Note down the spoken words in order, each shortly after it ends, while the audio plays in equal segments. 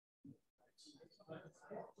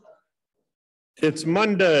It's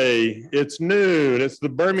Monday, it's noon, it's the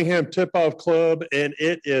Birmingham Tip-Off Club, and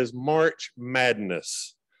it is March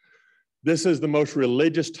Madness. This is the most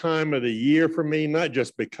religious time of the year for me, not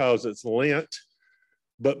just because it's Lent,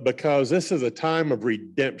 but because this is a time of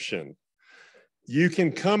redemption. You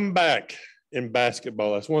can come back in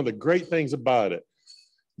basketball. That's one of the great things about it.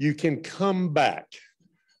 You can come back.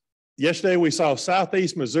 Yesterday we saw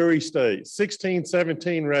Southeast Missouri State,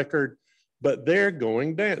 16-17 record, but they're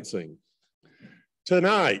going dancing.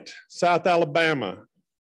 Tonight, South Alabama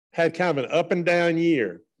had kind of an up and down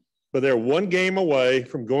year, but they're one game away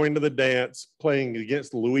from going to the dance, playing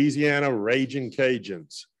against the Louisiana Raging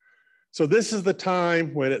Cajuns. So this is the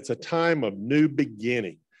time when it's a time of new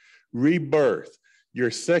beginning, rebirth,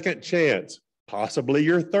 your second chance, possibly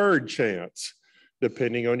your third chance,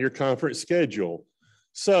 depending on your conference schedule.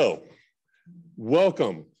 So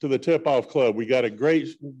welcome to the Tip-Off Club. We got a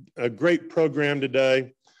great program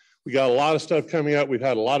today. We got a lot of stuff coming up. We've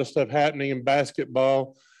had a lot of stuff happening in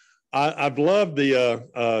basketball. I've loved the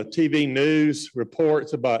TV news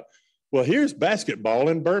reports about, well, here's basketball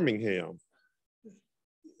in Birmingham.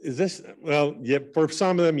 Is this, well, yeah, for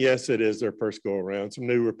some of them, yes, it is their first go around, some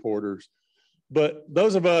new reporters. But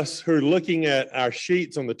those of us who are looking at our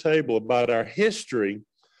sheets on the table about our history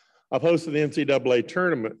of hosting the NCAA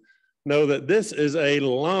tournament know that this is a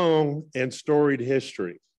long and storied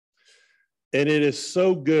history. And it is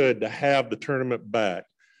so good to have the tournament back.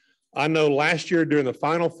 I know last year during the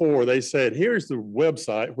Final Four, they said, here's the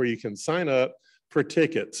website where you can sign up for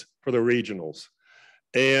tickets for the regionals.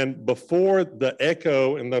 And before the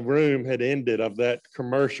echo in the room had ended of that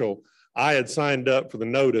commercial, I had signed up for the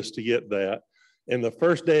notice to get that. And the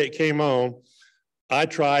first day it came on, I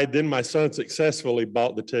tried, then my son successfully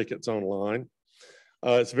bought the tickets online.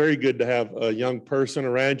 It's very good to have a young person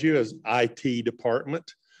around you as IT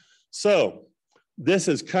department. So this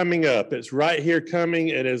is coming up. It's right here coming.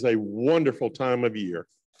 It is a wonderful time of year.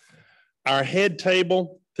 Our head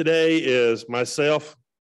table today is myself,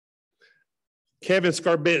 Kevin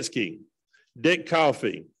Scarbinsky, Dick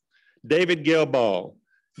Coffey, David Galbaugh,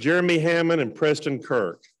 Jeremy Hammond, and Preston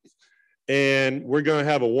Kirk. And we're going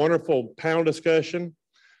to have a wonderful panel discussion.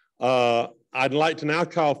 I'd like to now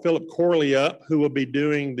call Philip Corley up, who will be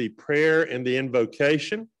doing the prayer and the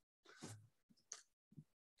invocation.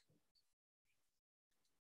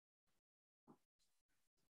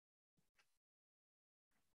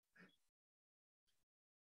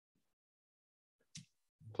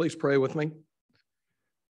 Please pray with me.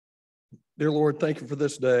 Dear Lord, thank you for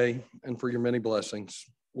this day and for your many blessings.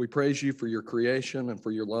 We praise you for your creation and for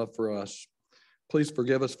your love for us. Please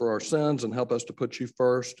forgive us for our sins and help us to put you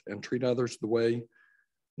first and treat others the way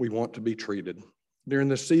we want to be treated. During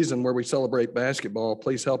this season where we celebrate basketball,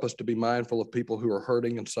 please help us to be mindful of people who are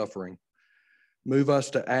hurting and suffering. Move us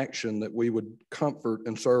to action that we would comfort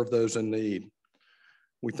and serve those in need.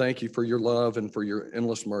 We thank you for your love and for your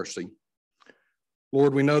endless mercy.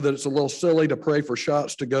 Lord, we know that it's a little silly to pray for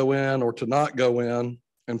shots to go in or to not go in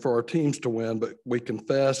and for our teams to win, but we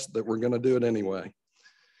confess that we're going to do it anyway.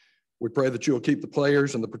 We pray that you will keep the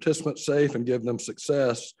players and the participants safe and give them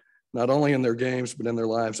success, not only in their games, but in their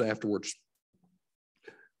lives afterwards.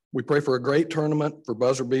 We pray for a great tournament, for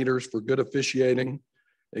buzzer beaters, for good officiating,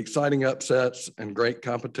 exciting upsets, and great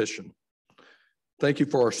competition. Thank you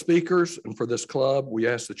for our speakers and for this club. We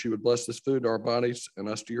ask that you would bless this food to our bodies and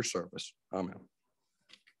us to your service. Amen.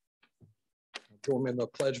 Join me in the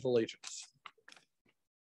Pledge of Allegiance.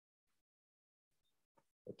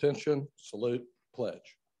 Attention, salute,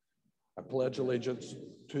 pledge. I pledge allegiance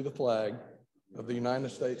to the flag of the United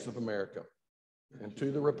States of America and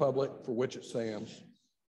to the republic for which it stands,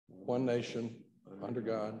 one nation, under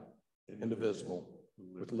God, indivisible,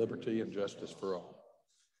 with liberty and justice for all.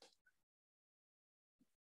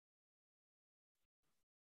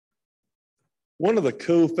 One of the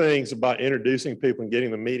cool things about introducing people and getting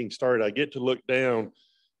the meeting started, I get to look down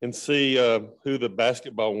and see who the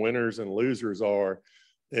basketball winners and losers are.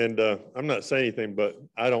 And I'm not saying anything, but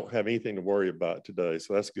I don't have anything to worry about today,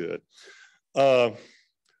 so that's good. Our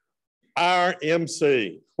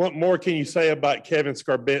MC, what more can you say about Kevin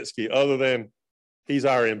Scarbinsky other than he's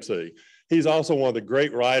our MC? He's also one of the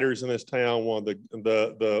great writers in this town, one of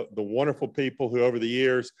the wonderful people who over the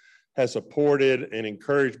years has supported and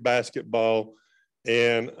encouraged basketball.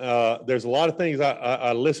 And there's a lot of things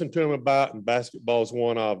I listen to him about, and basketball is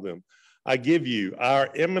one of them. I give you our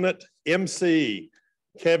eminent MC,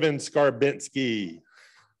 Kevin Scarbinsky.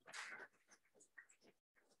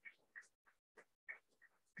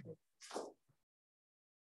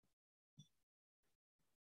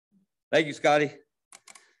 Thank you, Scotty.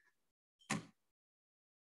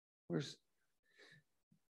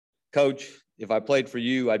 Coach, if I played for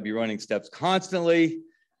you, I'd be running steps constantly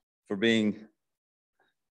for being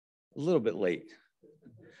a little bit late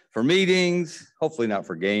for meetings, hopefully not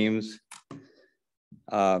for games.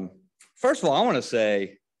 First of all, I want to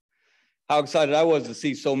say how excited I was to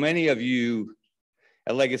see so many of you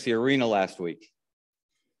at Legacy Arena last week,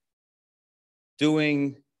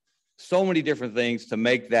 doing so many different things to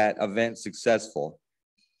make that event successful.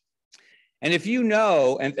 And if you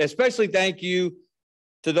know, and especially thank you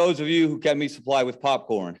to those of you who kept me supplied with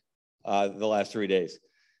popcorn the last 3 days.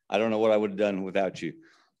 I don't know what I would have done without you.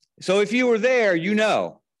 So if you were there, you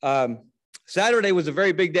know, Saturday was a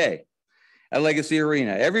very big day at Legacy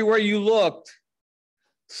Arena. Everywhere you looked,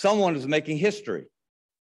 someone was making history.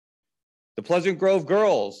 The Pleasant Grove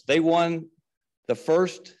girls, they won the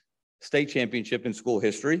first state championship in school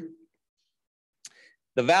history.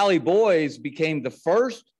 The Valley boys became the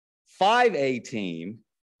first 5A team,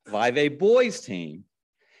 5A boys team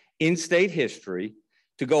in state history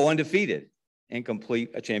to go undefeated and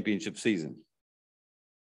complete a championship season.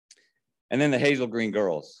 And then the Hazel Green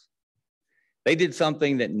girls. They did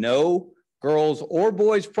something that no girls or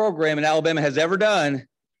boys program in Alabama has ever done.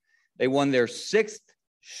 They won their 6th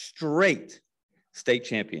straight state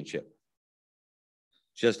championship.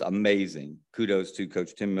 Just amazing. Kudos to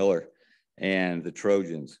Coach Tim Miller and the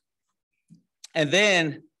Trojans. And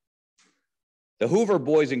then the Hoover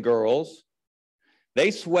boys and girls,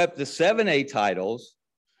 they swept the 7A titles.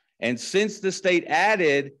 And since the state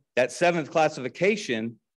added that 7th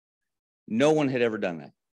classification, no one had ever done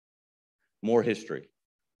that. More history.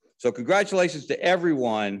 So congratulations to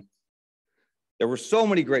everyone. There were so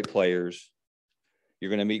many great players. You're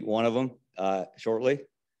going to meet one of them shortly,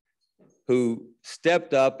 who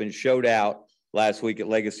stepped up and showed out last week at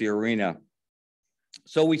Legacy Arena.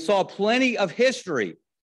 So we saw plenty of history.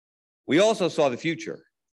 We also saw the future.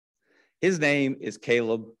 His name is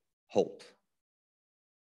Caleb Holt.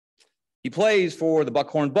 He plays for the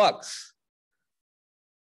Buckhorn Bucks.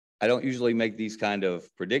 I don't usually make these kind of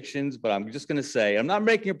predictions, but I'm just going to say, I'm not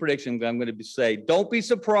making a prediction, but I'm going to say, don't be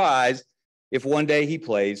surprised if one day he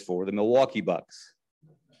plays for the Milwaukee Bucks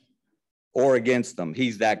or against them.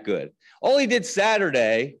 He's that good. All he did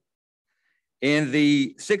Saturday in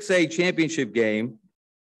the 6A championship game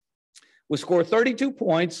was score 32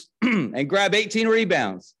 points and grab 18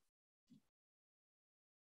 rebounds.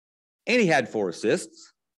 And he had 4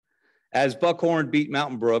 assists as Buckhorn beat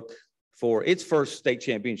Mountain Brook for its first state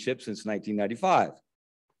championship since 1995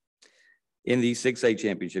 in the 6A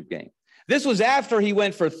championship game. This was after he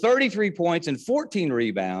went for 33 points and 14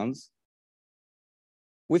 rebounds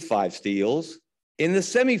with 5 steals in the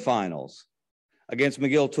semifinals against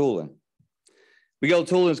McGill-Tulane.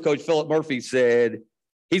 McGill-Tulane's coach Philip Murphy said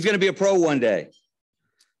he's going to be a pro one day.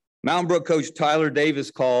 Mountain Brook coach Tyler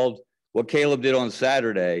Davis called what Caleb did on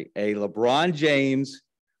Saturday a LeBron James,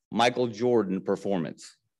 Michael Jordan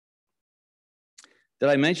performance. Did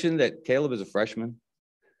I mention that Caleb is a freshman?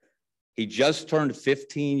 He just turned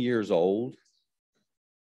 15 years old.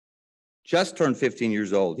 Just turned 15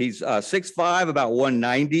 years old. He's 6'5", about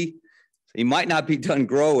 190. He might not be done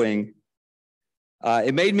growing.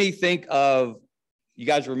 It made me think of, you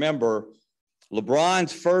guys remember,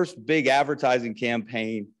 LeBron's first big advertising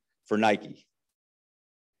campaign for Nike.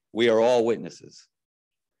 We are all witnesses.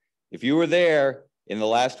 If you were there in the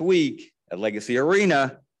last week at Legacy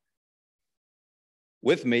Arena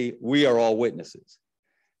with me, we are all witnesses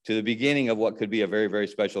to the beginning of what could be a very, very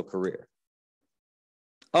special career.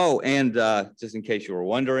 Oh, and just in case you were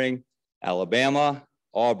wondering, Alabama,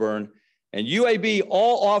 Auburn, and UAB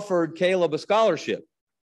all offered Caleb a scholarship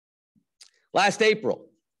last April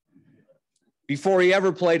before he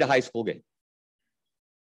ever played a high school game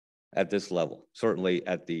at this level, certainly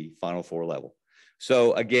at the Final Four level.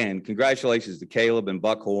 So again, congratulations to Caleb and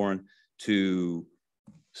Buckhorn, to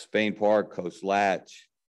Spain Park, Coach Latch,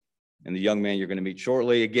 and the young man you're going to meet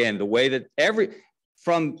shortly. Again, the way that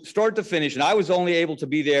from start to finish, and I was only able to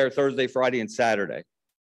be there Thursday, Friday, and Saturday,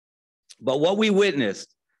 but what we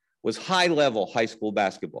witnessed was high-level high school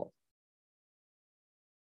basketball.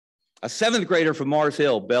 A 7th grader from Mars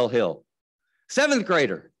Hill, Bell Hill. 7th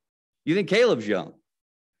grader. You think Caleb's young.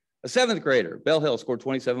 A 7th grader, Bell Hill, scored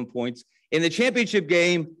 27 points in the championship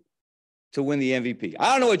game to win the MVP.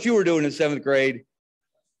 I don't know what you were doing in 7th grade.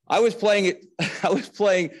 I was playing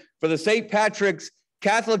for the St. Patrick's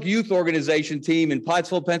Catholic Youth Organization team in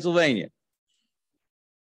Pottsville, Pennsylvania,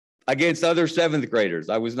 against other 7th graders.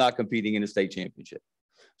 I was not competing in a state championship.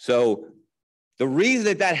 So the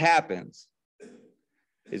reason that happens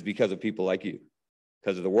is because of people like you,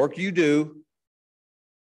 because of the work you do,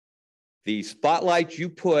 the spotlight you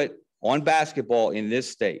put on basketball in this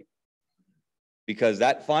state. because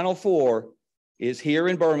that Final Four is here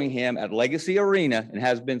in Birmingham at Legacy Arena and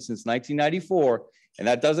has been since 1994. And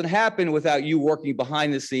that doesn't happen without you working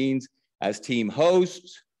behind the scenes as team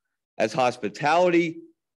hosts, as hospitality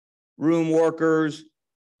room workers,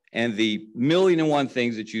 and the 1,000,001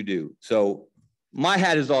 things that you do. So my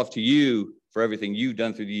hat is off to you for everything you've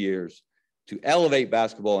done through the years to elevate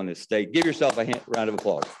basketball in this state. Give yourself a round of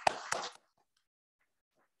applause.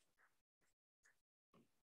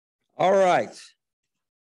 All right.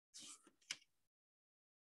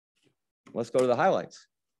 Let's go to the highlights.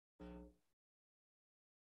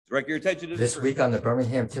 Direct your attention to this week on the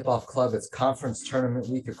Birmingham Tip-Off Club. It's conference tournament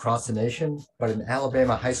week across the nation, but in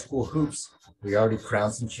Alabama high school hoops, we already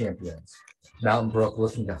crowned some champions. Mountain Brook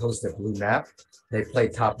looking to host a blue map. They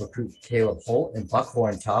played top recruit Caleb Holt and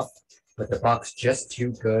Buckhorn tough, but the Bucks just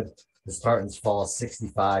too good. The Spartans fall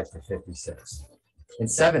 65-56. In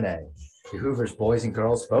 7A, the Hoovers boys and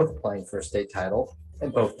girls both playing for a state title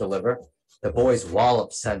and both deliver. The boys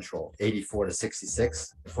wallop Central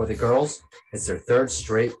 84-66. For the girls, it's their third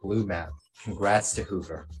straight blue map. Congrats to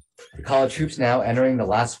Hoover. The college hoops now entering the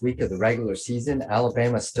last week of the regular season.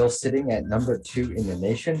 Alabama still sitting at number 2 in the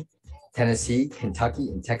nation. Tennessee, Kentucky,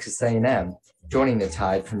 and Texas A&M joining the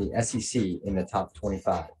tide from the SEC in the top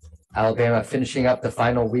 25. Alabama finishing up the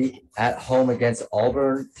final week at home against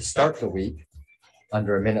Auburn to start the week.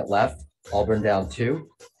 Under a minute left, Auburn down 2.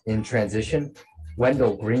 In transition,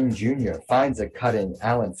 Wendell Green Jr. finds a cutting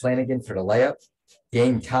Allen Flanagan for the layup.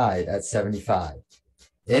 Game tied at 75.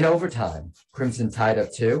 In overtime, Crimson tied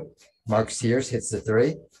up 2. Mark Sears hits the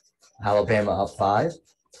 3. Alabama up 5.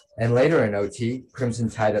 And later in OT, Crimson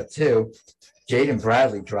tied up 2. Jaden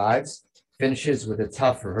Bradley drives, finishes with a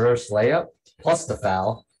tough reverse layup, plus the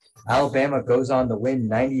foul. Alabama goes on to win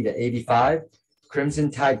 90-85.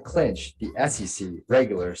 Crimson Tide clinched the SEC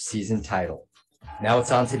regular season title. Now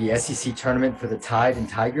it's on to the SEC tournament for the Tide and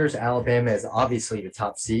Tigers. Alabama is obviously the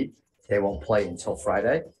top seed. They won't play until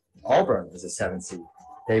Friday. Auburn is a 7 seed.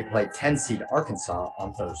 They play 10 seed Arkansas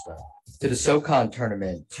on Thursday. To the SoCon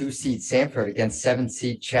tournament, 2 seed Sanford against 7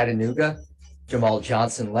 seed Chattanooga. Jamal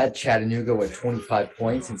Johnson led Chattanooga with 25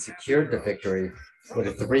 points and secured the victory with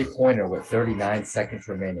a 3-pointer with 39 seconds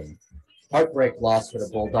remaining. Heartbreak loss for the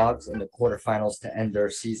Bulldogs in the quarterfinals to end their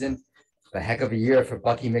season. A heck of a year for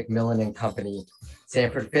Bucky McMillan and company.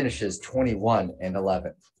 Sanford finishes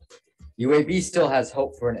 21-11. UAB still has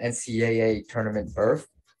hope for an NCAA tournament berth.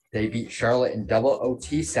 They beat Charlotte in double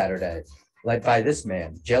OT Saturday, led by this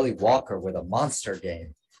man, Jelly Walker, with a monster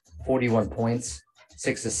game. 41 points,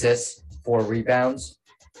 6 assists, 4 rebounds.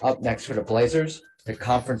 Up next for the Blazers, the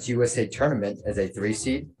Conference USA tournament as a 3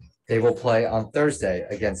 seed. They will play on Thursday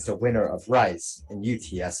against the winner of Rice and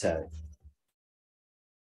UTSA.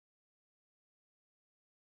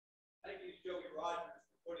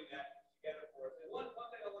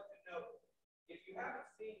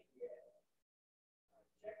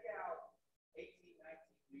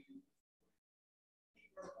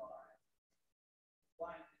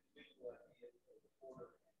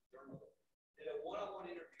 One-on-one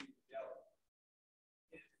interview with Jelly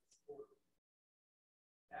is extraordinary.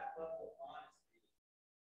 That level of honesty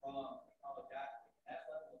from a college athlete, that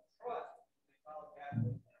level of trust between a college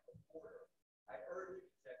athlete and a reporter, I urge you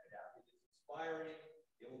to check it out. It is inspiring.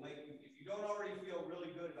 It will make you, if you don't already feel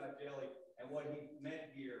really good about Jelly and what he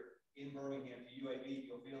meant here in Birmingham to UAB,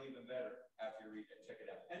 you'll feel even better after you read it. Check it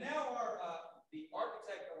out. And now the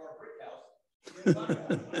architect of our brick house.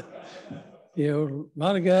 Yeah, a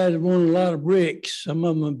lot of guys want a lot of bricks. Some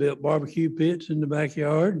of them have built barbecue pits in the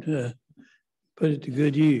backyard, put it to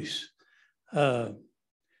good use. The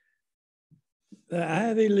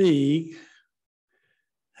Ivy League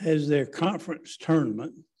has their conference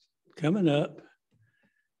tournament coming up,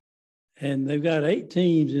 and they've got 8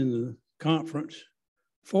 teams in the conference.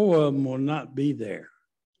 4 of them will not be there.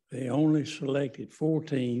 They only selected 4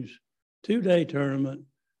 teams, 2-day tournament,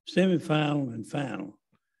 semifinal and final.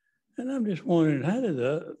 And I'm just wondering, how did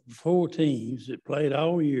the 4 teams that played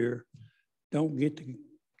all year don't get to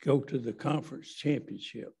go to the conference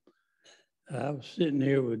championship? I was sitting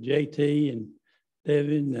here with JT and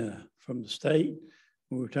Devin from the state.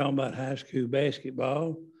 We were talking about high school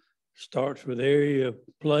basketball. Starts with area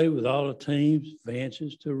play with all the teams,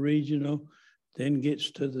 advances to regional, then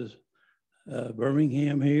gets to the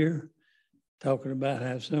Birmingham here, talking about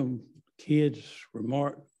how some kids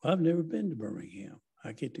remark, well, I've never been to Birmingham.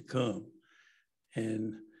 I get to come.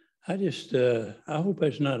 And I just, I hope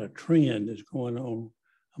that's not a trend that's going on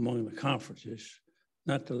among the conferences,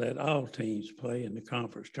 not to let all teams play in the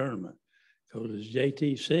conference tournament. Because as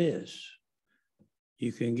JT says,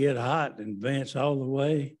 you can get hot and advance all the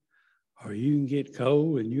way, or you can get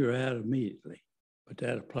cold and you're out immediately. but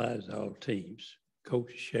that applies to all teams.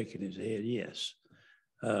 Coach is shaking his head, yes.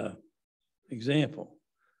 Example,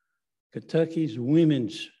 Kentucky's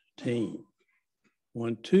women's team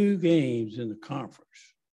won 2 games in the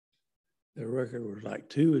conference. Their record was like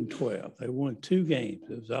 2-12. They won 2 games,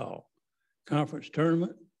 it was all. Conference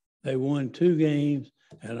tournament, they won 2 games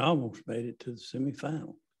and almost made it to the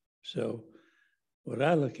semifinal. So what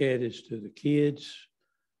I look at is to the kids,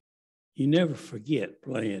 you never forget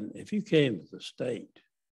playing. If you came to the state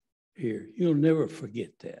here, you'll never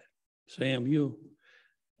forget that. Sam, you've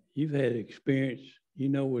had experience, you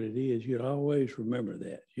know what it is. You'll always remember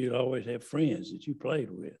that. You'll always have friends that you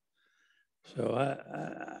played with. So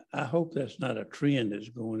I hope that's not a trend that's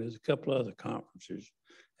going. There's a couple other conferences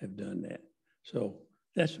have done that. So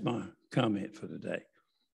that's my comment for today.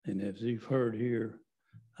 And as you've heard here,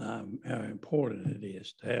 how important it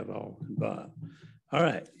is to have all involved. All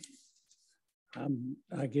right.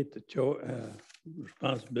 I get the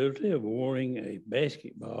responsibility of awarding a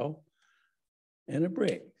basketball and a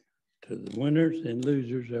brick to the winners and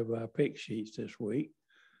losers of our pick sheets this week.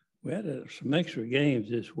 We had some extra games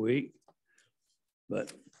this week,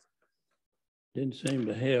 but didn't seem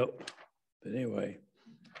to help. But anyway,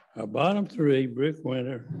 our bottom 3, brick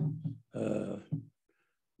winner,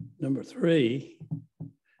 number 3,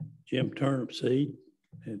 Jim Turnipseed,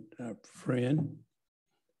 and our friend,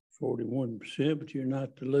 41%, but you're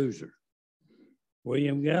not the loser.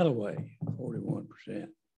 William Galloway, 41%.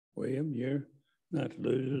 William, you're not the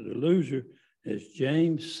loser. The loser is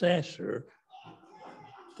James Sasser,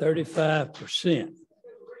 35%.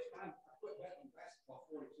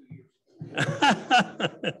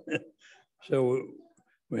 So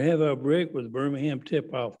we have our brick with the Birmingham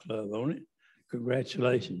Tip-Off Club on it.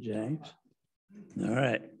 Congratulations, James. All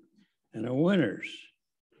right. And our winners,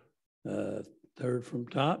 3rd from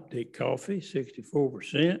top, Dick Coffey,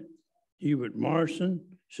 64%. Hubert Marson,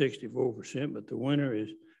 64%, but the winner is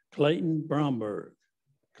Clayton Bromberg.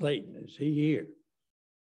 Clayton, is he here?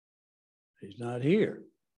 He's not here.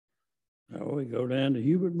 Now we go down to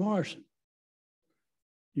Hubert Marson.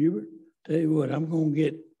 Hubert, tell you what, I'm going to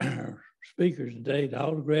get our speakers today to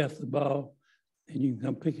autograph the ball, and you can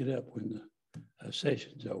come pick it up when the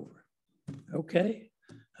session's over. Okay?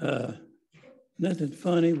 Nothing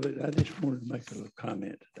funny, but I just wanted to make a little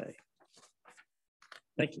comment today.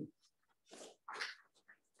 Thank you.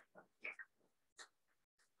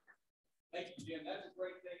 Thank you, Jim. That's a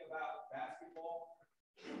great thing about basketball.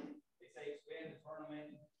 They say expand the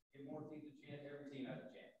tournament, give more teams a chance, every team has a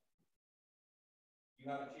chance. You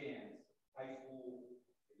have a chance, high school,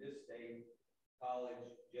 in this state, college,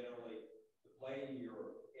 generally, to play in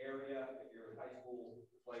your area. If you're in high school,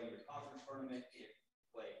 to play in your conference tournament. If you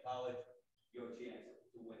play in college, you have a chance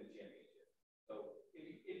to win the championship. So if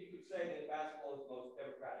you could say that basketball is the most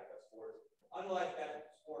democratic of sports, unlike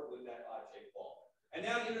that sport with that odd-shaped ball. And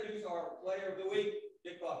now to introduce our player of the week,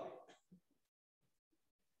 Dick Coffey.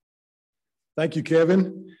 Thank you,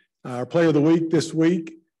 Kevin. Our player of the week this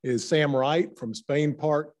week is Sam Wright from Spain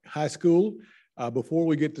Park High School. Before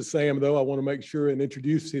we get to Sam, though, I want to make sure and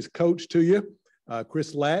introduce his coach to you,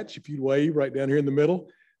 Chris Latch, if you'd wave right down here in the middle.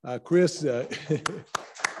 Chris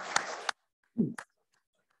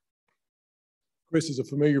is a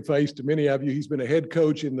familiar face to many of you. He's been a head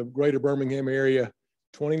coach in the greater Birmingham area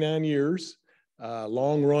 29 years.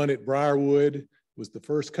 Long run at Briarwood, was the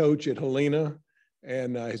first coach at Helena,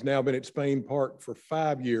 and has now been at Spain Park for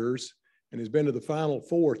 5 years and has been to the Final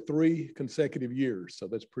Four 3 consecutive years. So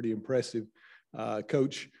that's pretty impressive.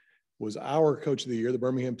 Coach was our coach of the year, the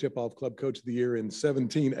Birmingham Tip-Off Club coach of the year in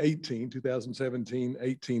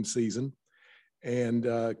 2017-18 season. And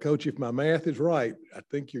Coach, if my math is right, I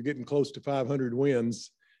think you're getting close to 500 wins.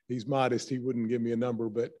 He's modest, he wouldn't give me a number,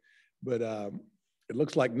 but it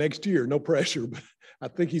looks like next year, no pressure, but I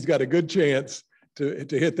think he's got a good chance to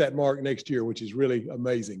hit that mark next year, which is really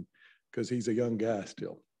amazing because he's a young guy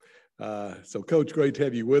still. So Coach, great to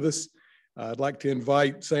have you with us. I'd like to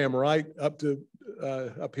invite Sam Wright up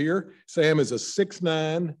here. Sam is a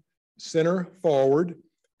 6'9" center forward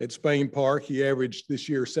at Spain Park. He averaged this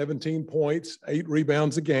year 17 points, 8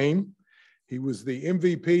 rebounds a game. He was the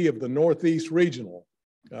MVP of the Northeast Regional,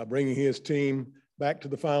 bringing his team back to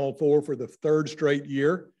the Final Four for the 3rd straight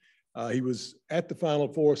year. He was at the Final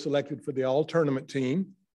Four, selected for the all-tournament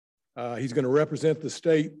team. He's going to represent the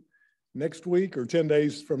state next week or 10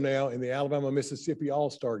 days from now in the Alabama-Mississippi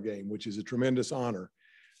All-Star game, which is a tremendous honor.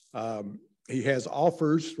 He has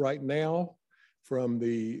offers right now from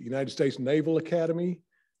the United States Naval Academy,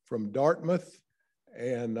 from Dartmouth,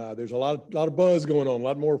 and there's a lot of buzz going on, a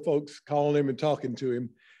lot more folks calling him and talking to him.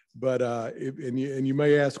 But and you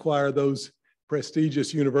may ask, why are those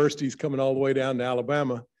prestigious universities coming all the way down to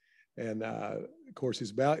Alabama. And of course,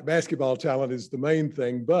 his basketball talent is the main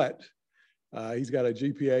thing, but he's got a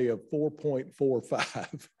GPA of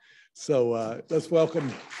 4.45. So let's welcome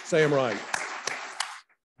Sam Wright.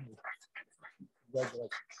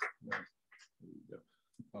 Congratulations.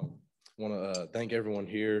 I want to thank everyone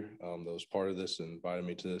here that was part of this and invited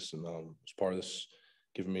me to this and was part of this,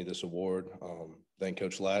 giving me this award. Thank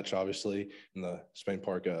Coach Latch, obviously, and the Spain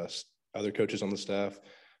Park other coaches on the staff,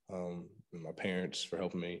 and my parents for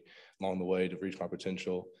helping me along the way to reach my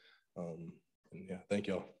potential. And yeah, thank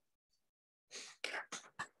y'all.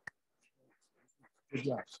 Good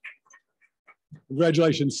job.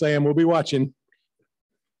 Congratulations, Sam. We'll be watching.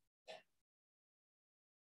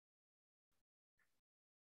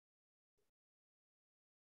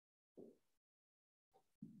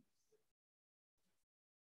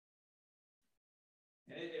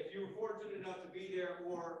 If you were fortunate enough to be there,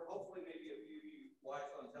 or hopefully maybe a few of you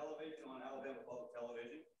watched on television, on Alabama Public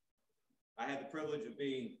Television, I had the privilege of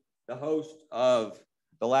being the host of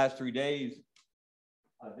the last 3 days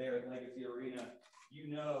there at Legacy Arena.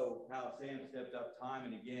 You know how Sam stepped up time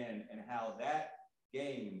and again, and how that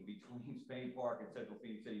game between Spain Park and Central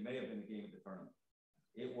Phoenix City may have been the game of the tournament.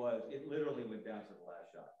 It literally went down to the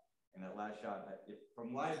last shot. And that last shot,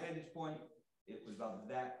 from my vantage point, it was about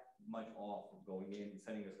that much off of going in and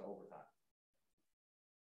sending us to overtime.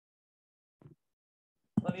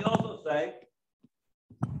 Let me also say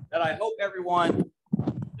that I hope everyone,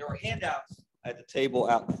 there were handouts at the table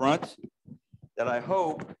out front that I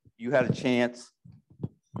hope you had a chance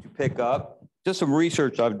to pick up. Just some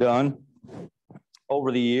research I've done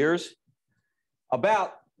over the years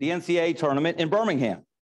about the NCAA tournament in Birmingham.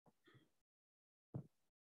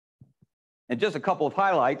 And just a couple of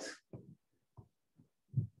highlights.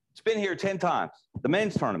 It's been here 10 times, the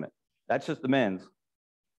men's tournament. That's just the men's.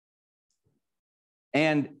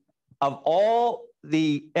 And of all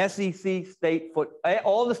the SEC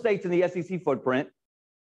all the states in the SEC footprint,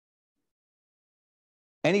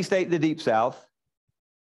 any state in the Deep South,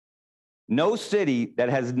 no city that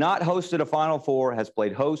has not hosted a Final Four has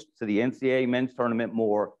played host to the NCAA men's tournament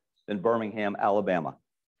more than Birmingham, Alabama.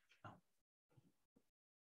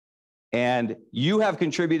 And you have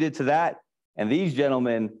contributed to that, and these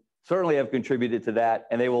gentlemen certainly have contributed to that,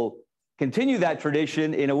 and they will continue that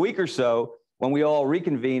tradition in a week or so when we all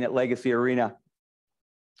reconvene at Legacy Arena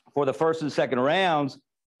for the first and second rounds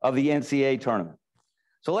of the NCAA tournament.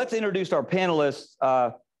 So let's introduce our panelists.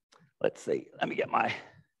 Let's see, let me get my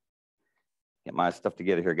stuff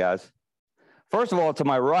together here, guys. First of all, to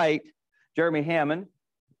my right, Jeremy Hammond.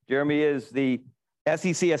 Jeremy is the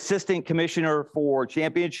SEC Assistant Commissioner for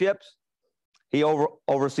Championships. He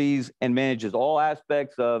oversees and manages all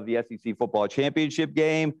aspects of the SEC football championship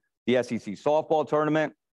game, the SEC softball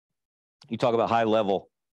tournament. You talk about high-level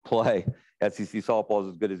play. SEC softball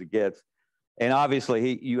is as good as it gets. And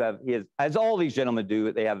obviously, he has, as all these gentlemen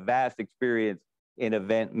do, they have vast experience in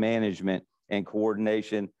event management and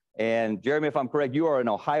coordination. And Jeremy, if I'm correct, you are an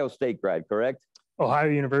Ohio State grad, correct? Ohio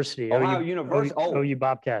University. Ohio University. OU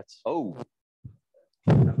Bobcats. Oh.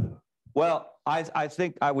 Well, I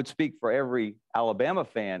think I would speak for every Alabama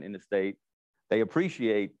fan in the state. They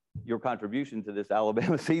appreciate your contribution to this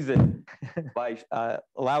Alabama season by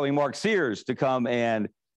allowing Mark Sears to come and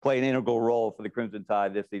play an integral role for the Crimson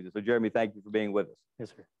Tide this season. So, Jeremy, thank you for being with us. Yes,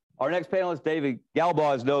 sir. Our next panelist, David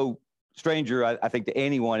Galbaugh, is no stranger, I think, to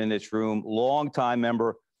anyone in this room. Longtime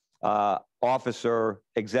member, officer,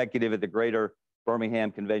 executive at the Greater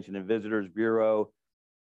Birmingham Convention and Visitors Bureau.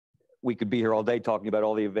 We could be here all day talking about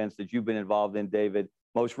all the events that you've been involved in, David.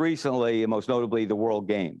 Most recently, and most notably, the World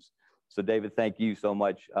Games. So, David, thank you so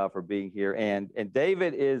much for being here. And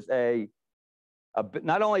David is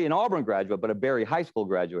not only an Auburn graduate, but a Berry High School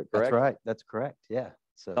graduate, correct? That's right. That's correct. Yeah.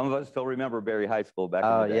 So some of us still remember Berry High School back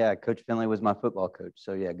in the day. Yeah. Coach Finley was my football coach.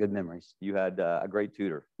 So, yeah, good memories. You had a great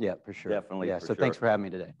tutor. Yeah, for sure. Definitely. Yeah. So thanks for having me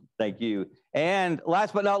today. Thank you. And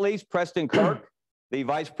last but not least, Preston Kirk, the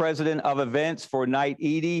Vice President of Events for Knight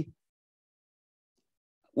Eady.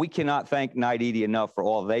 We cannot thank Knight Eady enough for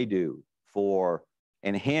all they do for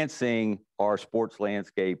enhancing our sports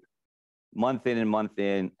landscape month in and month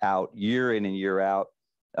in, out, year in and year out.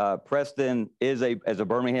 Preston is as a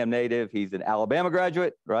Birmingham native. He's an Alabama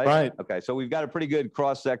graduate, right? Right. Okay, so we've got a pretty good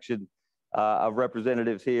cross section of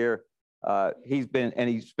representatives here. He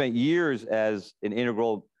spent years as an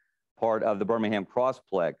integral part of the Birmingham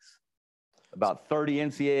Crossplex. About 30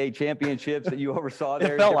 NCAA championships that you oversaw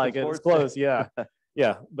there. It felt like it. It was close, yeah.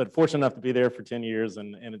 Yeah, but fortunate enough to be there for 10 years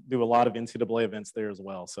and do a lot of NCAA events there as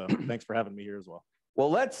well. So thanks for having me here as well.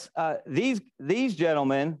 Well, these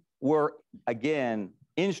gentlemen were, again,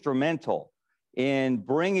 instrumental in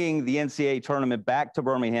bringing the NCAA tournament back to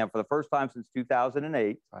Birmingham for the first time since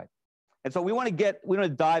 2008. Right. And so we want to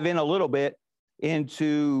dive in a little bit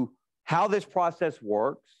into how this process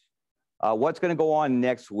works, what's going to go on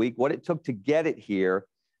next week, what it took to get it here.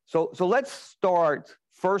 So let's start,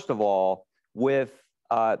 first of all, with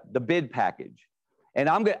the bid package. And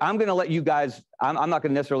I'm going to let you guys, I'm not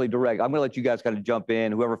going to necessarily direct, I'm going to let you guys kind of jump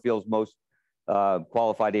in, whoever feels most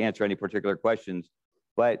qualified to answer any particular questions.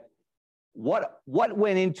 But what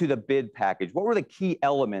went into the bid package? What were the key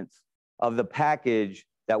elements of the package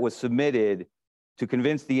that was submitted to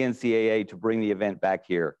convince the NCAA to bring the event back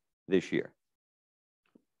here this year?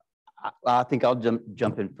 I think I'll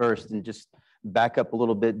jump in first and just back up a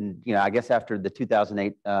little bit. And, I guess after the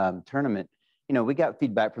 2008 tournament, we got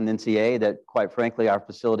feedback from the NCAA that, quite frankly, our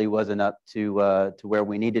facility wasn't up to where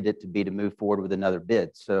we needed it to be to move forward with another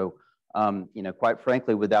bid. So, quite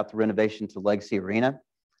frankly, without the renovation to Legacy Arena,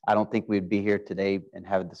 I don't think we'd be here today and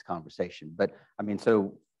having this conversation. But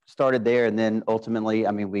so started there, and then ultimately,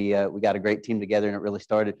 we got a great team together, and it really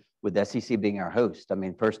started with the SEC being our host.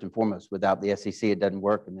 First and foremost, without the SEC, it doesn't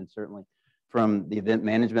work. And then certainly from the event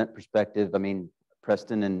management perspective,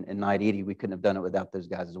 Preston and Eady, we couldn't have done it without those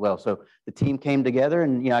guys as well. So the team came together,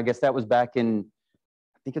 and I guess that was back in,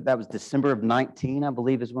 I think that was December of 19, I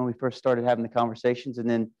believe, is when we first started having the conversations. And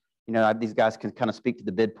then these guys can kind of speak to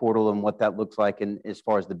the bid portal and what that looks like, and as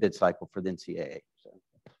far as the bid cycle for the NCAA. So.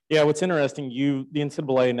 Yeah, what's interesting, the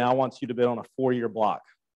NCAA now wants you to bid on a 4-year block.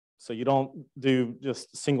 So you don't do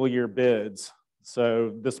just single-year bids.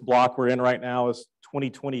 So this block we're in right now is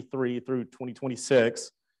 2023 through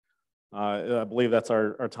 2026. I believe that's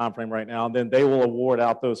our time frame right now. And then they will award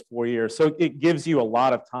out those 4 years. So it gives you a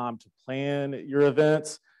lot of time to plan your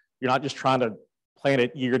events. You're not just trying to plan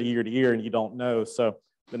it year to year to year and you don't know. So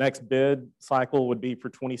the next bid cycle would be for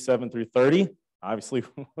 27 through 30. Obviously,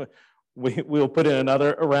 we'll put in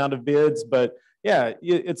another round of bids, but yeah,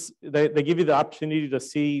 they give you the opportunity to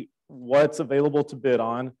see what's available to bid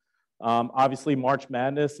on. Obviously, March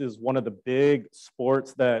Madness is one of the big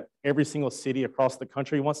sports that every single city across the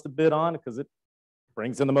country wants to bid on because it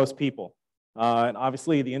brings in the most people. And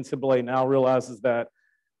obviously, the NCAA now realizes that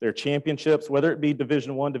their championships, whether it be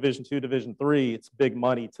Division I, Division II, Division III, it's big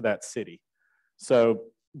money to that city. So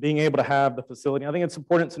being able to have the facility, I think it's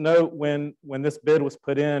important to note when this bid was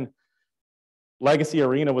put in, Legacy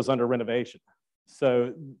Arena was under renovation.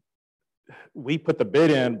 So we put the bid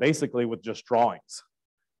in basically with just drawings.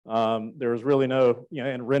 There was really no,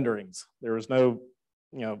 and renderings. There was no,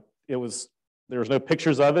 there was no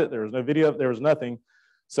pictures of it. There was no video. There was nothing.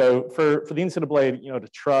 So for the NCAA, to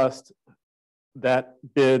trust that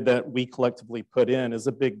bid that we collectively put in is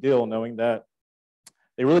a big deal, knowing that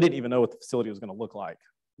they really didn't even know what the facility was going to look like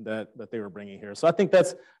that they were bringing here. So I think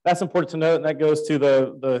that's important to note, and that goes to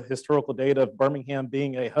the historical data of Birmingham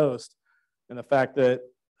being a host and the fact that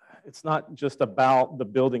it's not just about the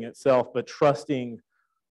building itself, but trusting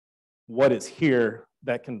what is here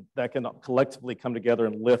that can collectively come together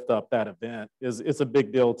and lift up that event is a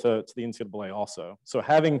big deal to the NCAA also. So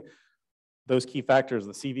having those key factors,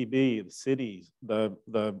 the CVB, the cities, the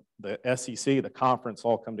SEC, the conference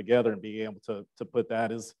all come together and being able to put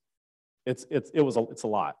that it's a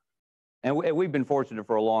lot. And we've been fortunate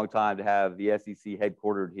for a long time to have the SEC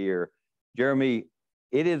headquartered here. Jeremy,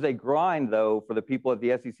 it is a grind though for the people at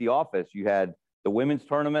the SEC office. You had the women's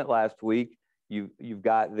tournament last week. You've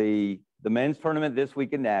got the men's tournament this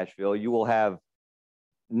week in Nashville. You will have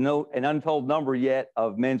an untold number yet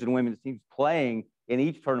of men's and women's teams playing in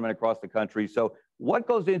each tournament across the country. So what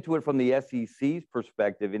goes into it from the SEC's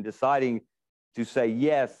perspective in deciding to say,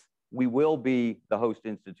 yes, we will be the host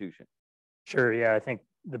institution? Sure. Yeah. I think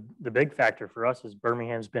the big factor for us is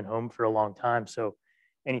Birmingham's been home for a long time. So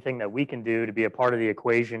anything that we can do to be a part of the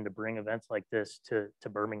equation to bring events like this to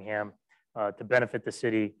Birmingham, to benefit the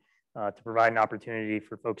city, to provide an opportunity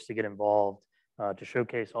for folks to get involved, to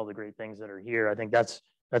showcase all the great things that are here. I think that's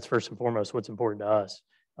first and foremost what's important to us,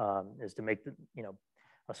 is to make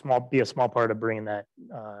be a small part of bringing that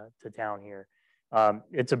to town here.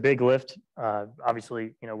 It's a big lift.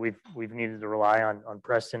 Obviously, we've needed to rely on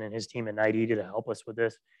Preston and his team at Eady to help us with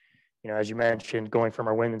this. As you mentioned, going from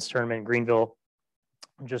our women's tournament in Greenville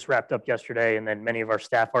just wrapped up yesterday, and then many of our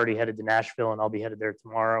staff already headed to Nashville, and I'll be headed there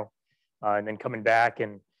tomorrow, and then coming back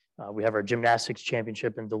and we have our gymnastics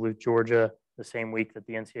championship in Duluth, Georgia, the same week that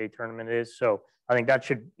the NCAA tournament is. So I think that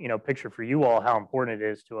should, picture for you all how important it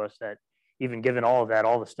is to us that even given all of that,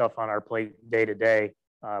 all the stuff on our plate day to day,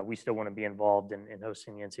 we still want to be involved in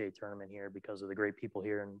hosting the NCAA tournament here because of the great people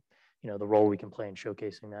here and, the role we can play in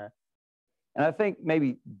showcasing that. And I think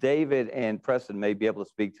maybe David and Preston may be able to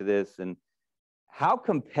speak to this. And how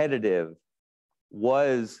competitive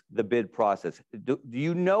was the bid process. Do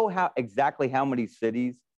you know exactly how many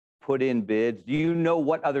cities put in bids? Do you know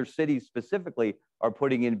what other cities specifically are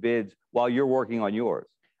putting in bids while you're working on yours?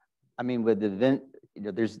 I mean, with the event,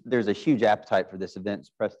 there's a huge appetite for this event, as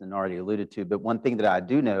Preston already alluded to. But one thing that I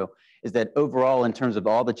do know is that overall, in terms of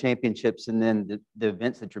all the championships and then the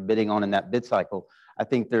events that you're bidding on in that bid cycle, I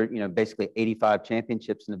think there are basically 85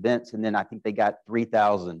 championships and events, and then I think they got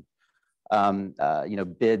 3,000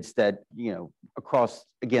 bids that across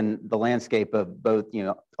again the landscape of both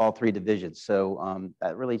all three divisions. So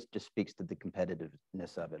that really just speaks to the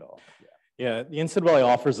competitiveness of it all. Yeah, the NCAA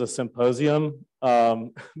offers a symposium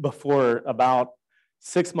before about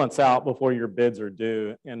 6 months out before your bids are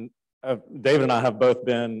due. And David and I have both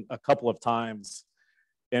been a couple of times.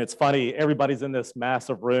 And it's funny, everybody's in this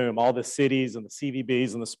massive room, all the cities and the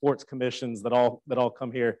CVBs and the sports commissions that all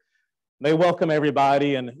come here. They welcome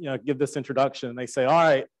everybody and give this introduction. And they say, all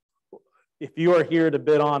right, if you are here to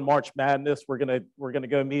bid on March Madness, we're gonna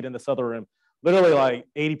go meet in this other room. Literally like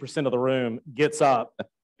 80% of the room gets up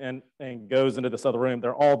and goes into this other room.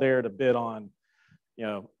 They're all there to bid on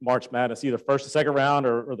March Madness, either first or second round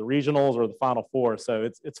or the regionals or the Final Four. So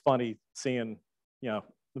it's funny seeing the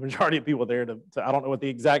majority of people there to I don't know what the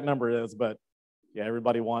exact number is, but yeah,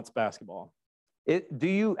 everybody wants basketball. Do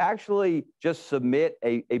you actually just submit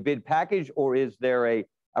a bid package, or is there a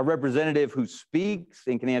representative who speaks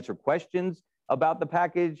and can answer questions about the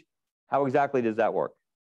package? How exactly does that work?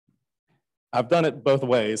 I've done it both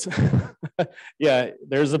ways. Yeah,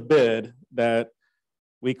 there's a bid that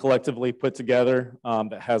we collectively put together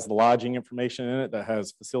that has the lodging information in it, that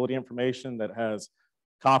has facility information, that has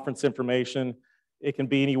conference information. It can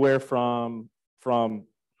be anywhere from how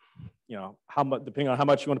much, depending on how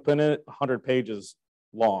much you want to put in it, 100 pages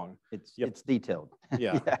long. It's detailed.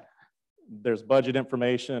 Yeah. Yeah. There's budget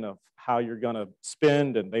information of how you're going to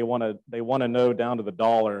spend, and they want to know down to the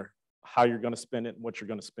dollar how you're going to spend it and what you're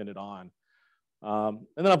going to spend it on. And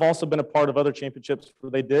then I've also been a part of other championships where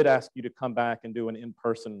they did ask you to come back and do an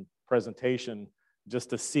in-person presentation just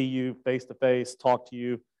to see you face to face, talk to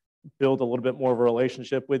you, build a little bit more of a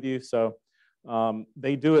relationship with you. So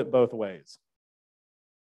they do it both ways.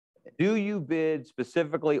 Do you bid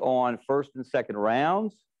specifically on first and second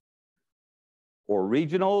rounds or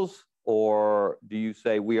regionals, or do you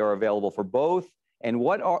say we are available for both? And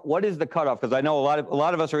what is the cutoff? Because I know a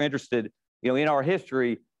lot of us are interested, in our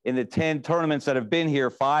history. In the 10 tournaments that have been here,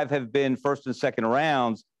 5 have been first and second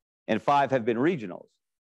rounds, and 5 have been regionals.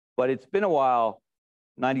 But it's been a while.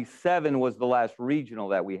 97 was the last regional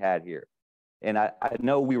that we had here, and I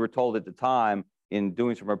know we were told at the time in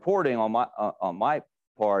doing some reporting on my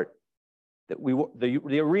part that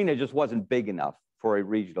the arena just wasn't big enough for a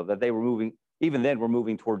regional, that they were moving. Even then, we're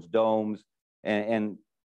moving towards domes and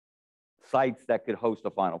sites that could host a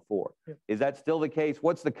Final Four. Yeah. Is that still the case?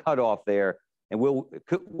 What's the cutoff there? And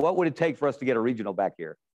what would it take for us to get a regional back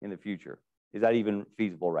here in the future? Is that even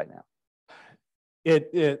feasible right now?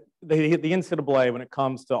 The NCAA, when it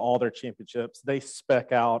comes to all their championships, they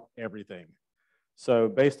spec out everything. So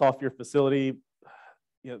based off your facility,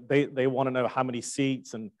 they want to know how many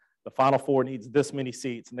seats, and the Final Four needs this many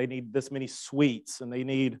seats, and they need this many suites, and they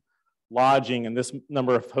need lodging and this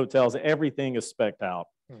number of hotels. Everything is spec'd out.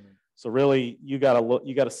 Mm-hmm. So really, you got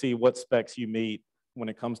to see what specs you meet when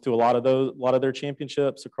it comes to a lot of their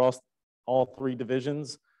championships across all 3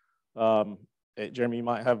 divisions. Jeremy, you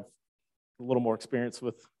might have a little more experience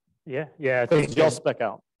with. Yeah. I think y'all spec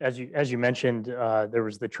out. As you mentioned, there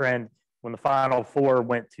was the trend when the Final Four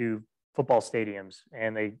went to football stadiums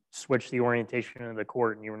and they switched the orientation of the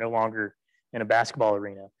court, and you were no longer in a basketball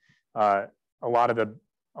arena. A lot of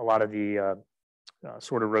the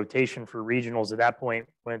sort of rotation for regionals at that point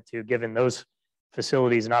went to giving those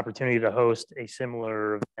facilities an opportunity to host a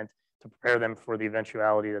similar event to prepare them for the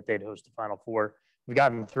eventuality that they'd host the Final Four. We've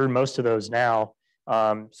gotten through most of those now.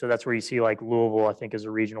 So that's where you see like Louisville, I think, is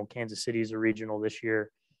a regional. Kansas City is a regional this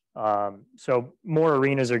year. So more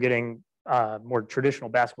arenas are getting, more traditional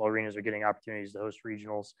basketball arenas are getting opportunities to host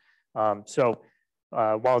regionals.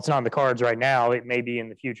 While it's not on the cards right now, it may be in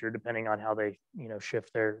the future, depending on how they,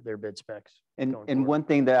 shift their bid specs. And one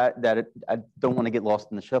thing that I don't want to get lost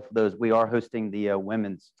in the shuffle, though, is we are hosting the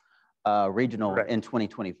women's regional in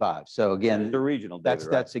 2025. So again, the regional, David,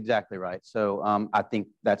 that's exactly right. So I think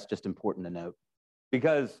that's just important to note.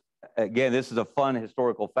 Because again, this is a fun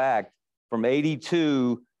historical fact. From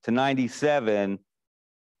 82 to 97,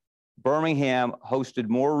 Birmingham hosted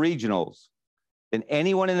more regionals than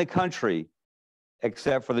anyone in the country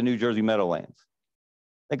except for the New Jersey Meadowlands.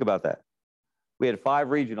 Think about that. We had 5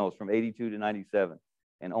 regionals from 82 to 97,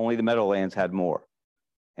 and only the Meadowlands had more.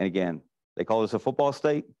 And again, they call this a football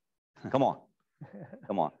state? Come on.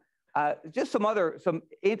 Come on. Just some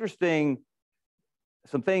interesting,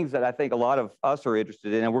 some things that I think a lot of us are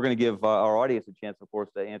interested in, and we're going to give our audience a chance, of course,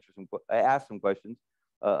 to ask some questions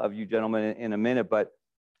of you gentlemen in a minute. But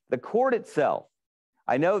the court itself,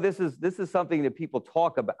 I know this is something that people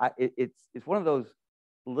talk about. It's one of those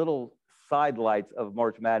little sidelights of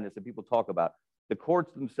March Madness that people talk about. The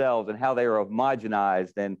courts themselves and how they are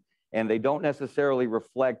homogenized and they don't necessarily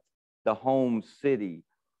reflect the home city.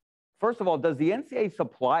 First of all, does the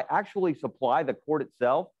NCAA actually supply the court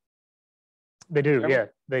itself? They do, yeah,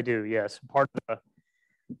 they do, yes. Part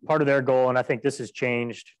of their goal, and I think this has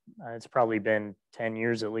changed, it's probably been 10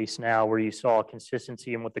 years at least now, where you saw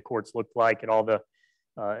consistency in what the courts looked like at all the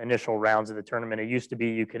initial rounds of the tournament. It used to be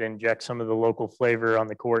you could inject some of the local flavor on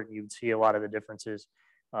the court and you'd see a lot of the differences.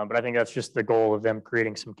 But I think that's just the goal of them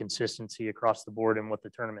creating some consistency across the board in what the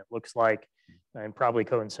tournament looks like, and probably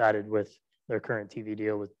coincided with their current TV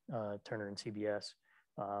deal with Turner and CBS.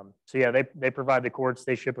 So yeah, they provide the courts,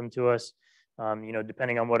 they ship them to us. You know,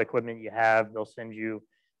 depending on what equipment you have, they'll send you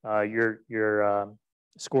your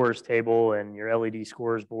scores table and your LED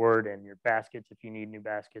scores board and your baskets if you need new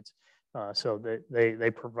baskets. So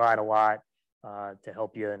they provide a lot to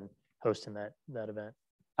help you in hosting that event.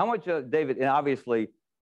 How much, David, and obviously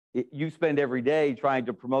you spend every day trying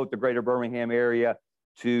to promote the greater Birmingham area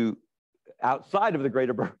to outside of the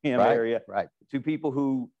greater Birmingham area, to people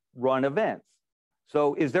who run events.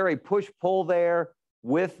 So is there a push-pull there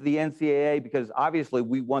with the NCAA? Because obviously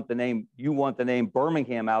we want the name, you want the name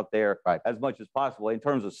Birmingham out there as much as possible in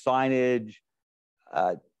terms of signage,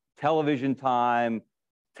 television time,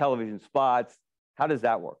 television spots. How does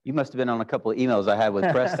that work? You must have been on a couple of emails I had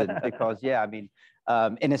with Preston because, yeah, I mean,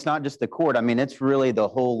 and it's not just the court. I mean, it's really the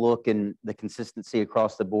whole look and the consistency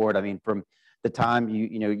across the board. I mean, from the time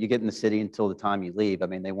you get in the city until the time you leave. I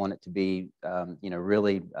mean, they want it to be,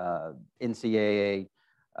 really NCAA.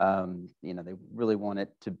 They really want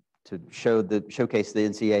it to showcase the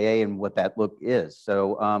NCAA and what that look is.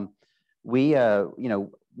 So we're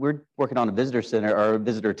working on a visitor center or a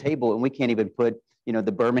visitor table, and we can't even put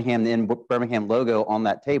the Birmingham logo on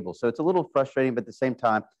that table. So it's a little frustrating, but at the same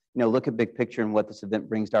time, look at big picture and what this event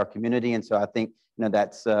brings to our community. And so I think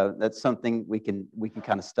that's something we can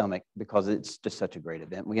kind of stomach because it's just such a great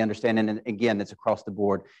event. We understand, and again, it's across the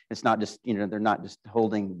board. It's not just they're not just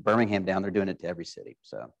holding Birmingham down; they're doing it to every city.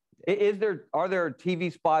 So are there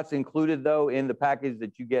TV spots included though in the package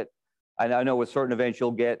that you get? I know with certain events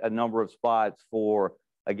you'll get a number of spots for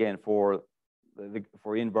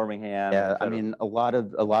in Birmingham. Yeah, I mean a lot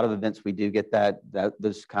of events we do get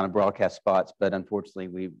those kind of broadcast spots, but unfortunately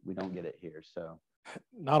we don't get it here. So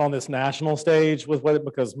not on this national stage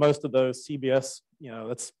because most of those CBS,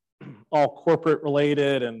 that's all corporate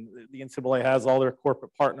related, and the NCAA has all their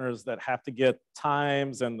corporate partners that have to get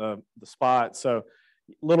times and the spot. So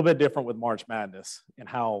a little bit different with March Madness and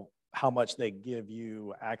how much they give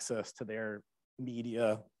you access to their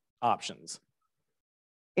media options.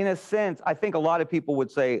 In a sense, I think a lot of people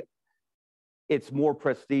would say it's more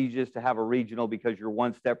prestigious to have a regional because you're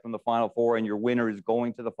one step from the Final Four and your winner is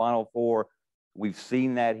going to the Final Four. We've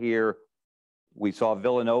seen that here. We saw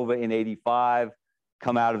Villanova in '85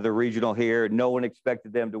 come out of the regional here. No one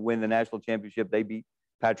expected them to win the national championship. They beat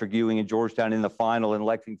Patrick Ewing and Georgetown in the final in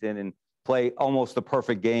Lexington and play almost the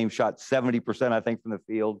perfect game, shot 70%, I think, from the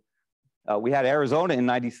field. We had Arizona in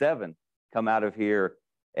 '97 come out of here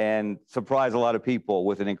and surprise a lot of people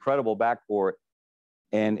with an incredible backcourt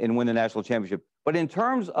and win the national championship. But in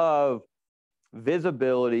terms of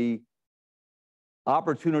visibility,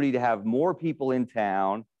 opportunity to have more people in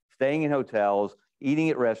town, staying in hotels, eating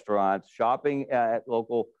at restaurants, shopping at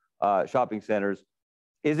local shopping centers,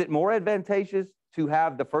 is it more advantageous to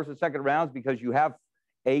have the first and second rounds because you have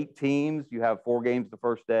 8 teams, you have 4 games the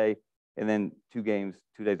first day, and then 2 games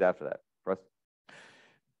 2 days after that? Preston?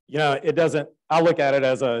 It doesn't. I look at it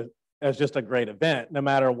as just a great event, no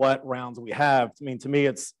matter what rounds we have. I mean, to me,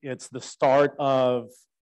 it's the start of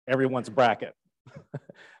everyone's bracket.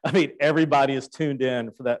 I mean, everybody is tuned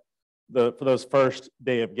in for for those first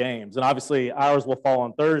day of games, and obviously ours will fall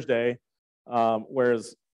on Thursday,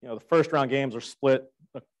 whereas the first round games are split,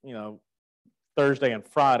 Thursday and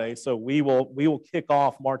Friday. So we will kick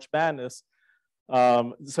off March Madness.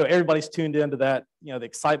 So everybody's tuned into that, the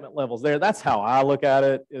excitement levels there. That's how I look at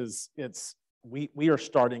it. We are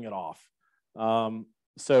starting it off.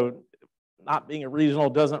 So not being a regional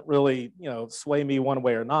doesn't really, sway me one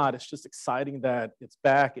way or not. It's just exciting that it's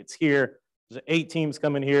back, it's here. There's 8 teams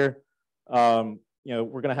coming here. We're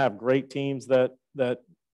going to have great teams that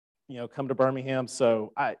come to Birmingham.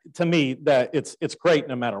 So to me, that it's great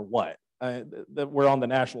no matter what. That we're on the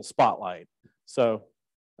national spotlight. So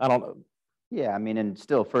I don't know. Yeah, I mean, and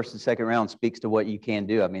still first and second round speaks to what you can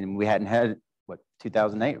do. I mean, we hadn't had, what,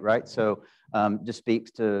 2008, right? So just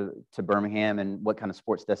speaks to Birmingham and what kind of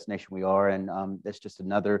sports destination we are. And that's just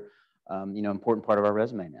another, important part of our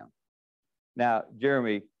resume now. Now,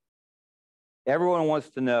 Jeremy, everyone wants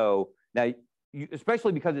to know, now,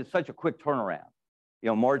 especially because it's such a quick turnaround.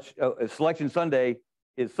 March Selection Sunday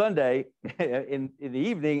is Sunday in the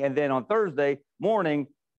evening, and then on Thursday morning,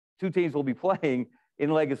 2 teams will be playing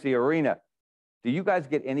in Legacy Arena. Do you guys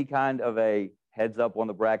get any kind of a heads up on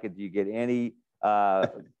the bracket? Do you get any a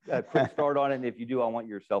quick start on it? And if you do, I want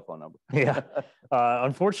your cell phone number. Yeah,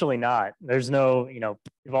 unfortunately not. There's no,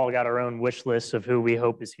 we've all got our own wish lists of who we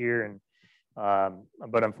hope is here. And,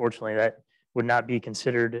 but unfortunately that would not be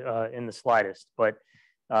considered in the slightest. But,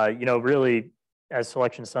 really as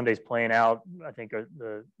Selection Sunday's playing out, I think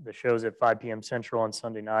the show's at 5 p.m. Central on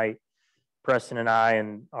Sunday night. Preston and I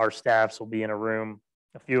and our staffs will be in a room.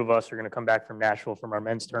 A few of us are going to come back from Nashville from our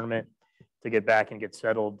men's tournament to get back and get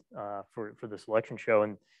settled for the selection show.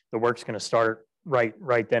 And the work's going to start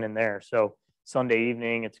right then and there. So Sunday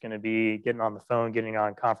evening, it's going to be getting on the phone, getting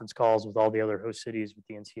on conference calls with all the other host cities with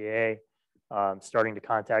the NCAA, starting to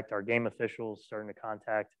contact our game officials, starting to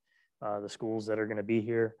contact the schools that are going to be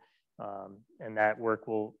here. And that work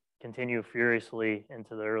will continue furiously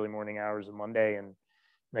into the early morning hours of Monday. And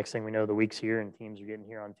next thing we know, the week's here and teams are getting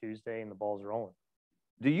here on Tuesday and the ball's rolling.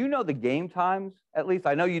 Do you know the game times, at least?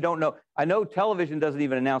 I know you don't know. I know television doesn't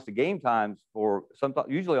even announce the game times for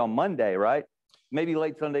usually on Monday, right? Maybe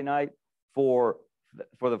late Sunday night for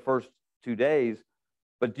the first 2 days.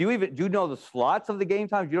 But do you know the slots of the game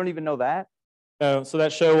times? You don't even know that? No, so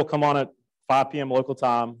that show will come on at 5 p.m. local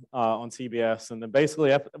time on CBS. And then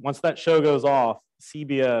basically once that show goes off,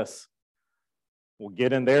 CBS will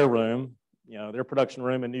get in their room, their production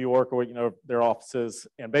room in New York or, their offices,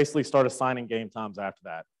 and basically start assigning game times after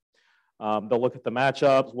that. They'll look at the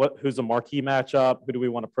matchups, who's a marquee matchup, who do we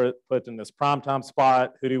want to put in this primetime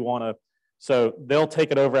spot, who do you want to, so they'll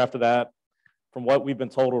take it over after that. From what we've been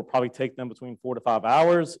told, it'll probably take them between 4 to 5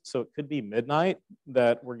 hours. So it could be midnight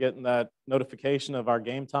that we're getting that notification of our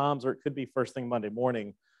game times, or it could be first thing Monday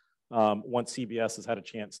morning once CBS has had a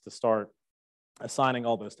chance to start assigning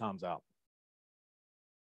all those times out.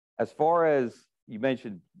 As far as you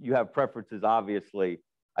mentioned, you have preferences, obviously.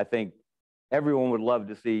 I think everyone would love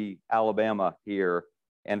to see Alabama here.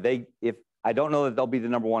 And I don't know that they'll be the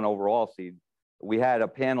 #1 overall seed. We had a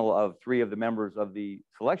panel of 3 of the members of the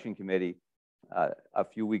selection committee a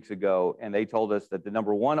few weeks ago, and they told us that the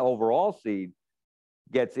 #1 overall seed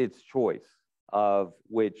gets its choice of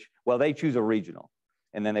which, well, they choose a regional,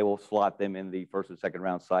 and then they will slot them in the first and second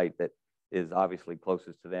round site that is obviously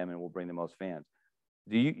closest to them and will bring the most fans.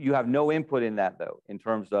 Do you have no input in that, though, in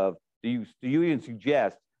terms of, do you even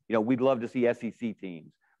suggest, we'd love to see SEC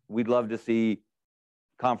teams. We'd love to see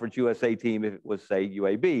Conference USA team if it was, say,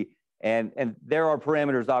 UAB. And there are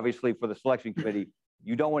parameters, obviously, for the selection committee.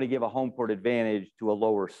 You don't want to give a home court advantage to a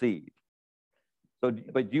lower seed. So,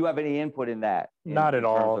 but do you have any input in that? Not at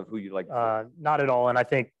all. Of who you'd like to see? Not at all. And I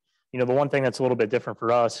think, the one thing that's a little bit different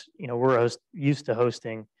for us, we're used to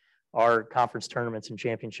hosting our conference tournaments and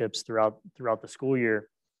championships throughout the school year.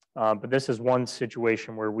 But this is one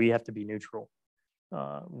situation where we have to be neutral.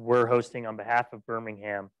 We're hosting on behalf of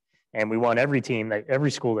Birmingham, and we want every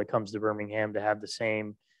school that comes to Birmingham to have the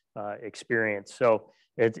same experience. So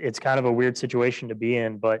it's kind of a weird situation to be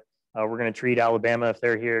in, but we're going to treat Alabama, if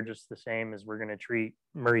they're here, just the same as we're going to treat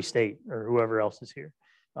Murray State or whoever else is here.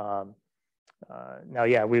 Now,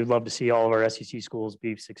 yeah, we would love to see all of our SEC schools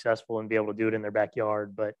be successful and be able to do it in their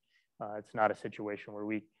backyard, but it's not a situation where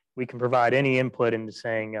we can provide any input into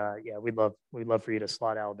saying, yeah, we'd love for you to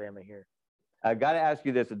slot Alabama here. I've got to ask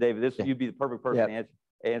you this, David. You'd be the perfect person to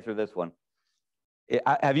answer this one.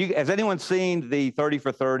 Has anyone seen the 30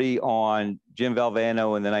 for 30 on Jim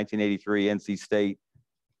Valvano and the 1983 NC State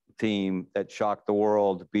team that shocked the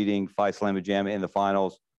world, beating Phi Slama Jama in the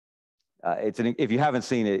finals? If you haven't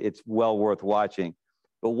seen it, it's well worth watching.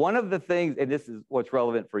 But one of the things, and this is what's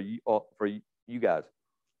relevant for you guys,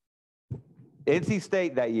 NC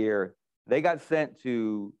State that year, they got sent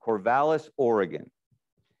to Corvallis, Oregon.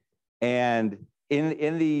 And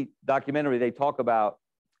in the documentary, they talk about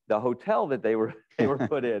the hotel that they were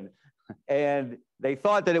put in. And they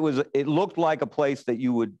thought that it looked like a place that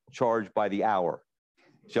you would charge by the hour,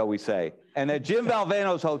 shall we say. And that Jim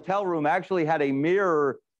Valvano's hotel room actually had a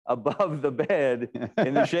mirror above the bed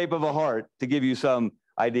in the shape of a heart, to give you some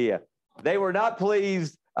idea. They were not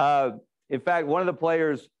pleased. In fact, one of the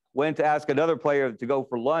players went to ask another player to go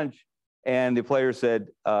for lunch, and the player said,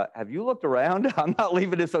 have you looked around? I'm not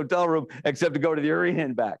leaving this hotel room except to go to the arena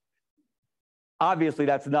and back. Obviously,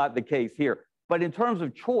 that's not the case here. But in terms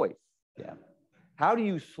of choice, Yeah. how do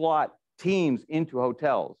you slot teams into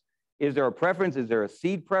hotels? Is there a preference? Is there a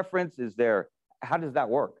seed preference? How does that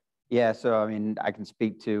work? Yeah, so I mean, I can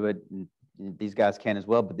speak to it, and these guys can as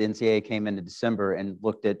well, but the NCAA came into December and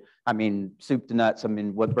looked at, I mean, soup to nuts, I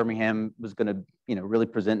mean, what Birmingham was going to, really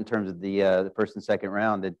present in terms of the first and second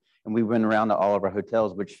round. And we went around to all of our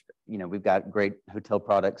hotels, which, we've got great hotel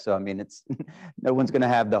products. So, I mean, it's, no one's going to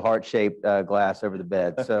have the heart-shaped glass over the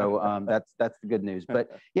bed. So that's the good news. But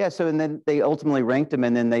yeah, so, and then they ultimately ranked them,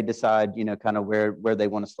 and then they decide, kind of where they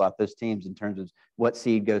want to slot those teams in terms of what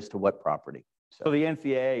seed goes to what property. So the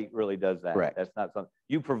NCAA really does that. Correct. That's not something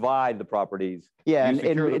you provide the properties. Yeah, you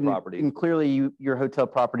secure the properties. And clearly, your hotel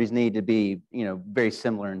properties need to be, very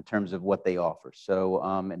similar in terms of what they offer. So,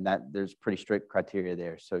 and that there's pretty strict criteria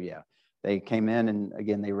there. So, yeah, they came in, and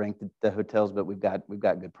again, they ranked the hotels, but we've got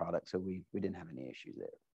good products, so we didn't have any issues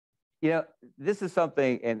there. This is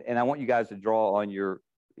something, and I want you guys to draw on your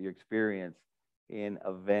experience in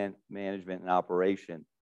event management and operation.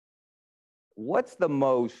 What's the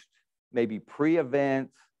most maybe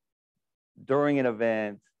pre-event, during an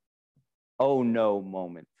event, oh no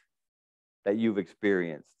moment that you've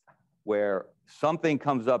experienced where something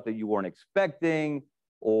comes up that you weren't expecting,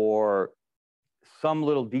 or some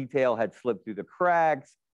little detail had slipped through the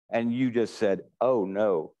cracks and you just said, oh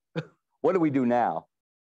no, what do we do now?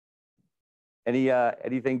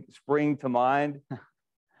 Anything spring to mind?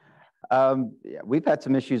 Yeah, we've had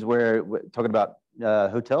some issues where talking about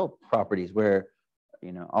hotel properties where,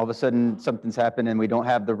 all of a sudden something's happened and we don't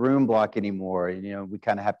have the room block anymore. We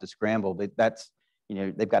kind of have to scramble, but that's,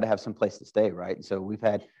 they've got to have some place to stay, right? And so we've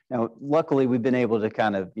had, luckily we've been able to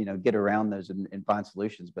kind of, get around those and find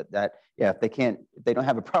solutions. But that, yeah, if they don't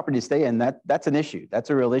have a property to stay in, that's an issue. That's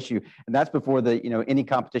a real issue. And that's before the, any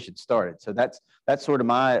competition started. So that's sort of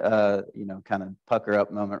my, kind of pucker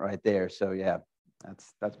up moment right there. So yeah,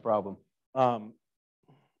 that's a problem. On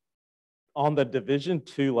the Division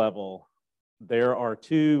II level, there are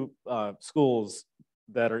two schools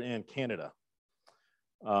that are in Canada.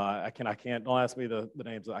 I can't, don't ask me the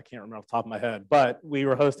names, I can't remember off the top of my head, but we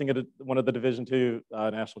were hosting one of the Division II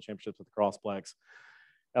national championships with the Crossplex.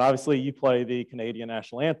 And obviously you play the Canadian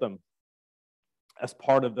national anthem as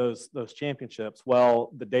part of those championships.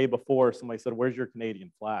 Well, the day before, somebody said, where's your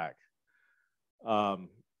Canadian flag? We're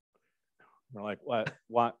like, what?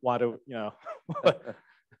 Why do, what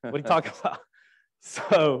are you talking about?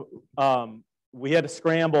 So we had to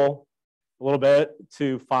scramble a little bit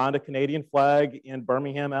to find a Canadian flag in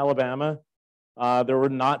Birmingham, Alabama. There were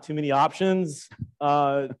not too many options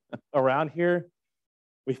around here.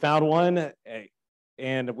 We found one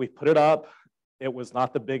and we put it up. It was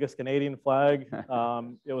not the biggest Canadian flag.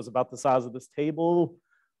 It was about the size of this table.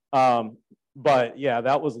 But yeah,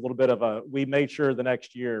 that was a little bit of we made sure the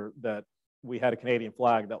next year that we had a Canadian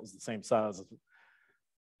flag that was the same size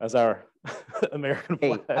as our American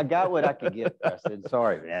flag. Hey, I got what I could get, Preston.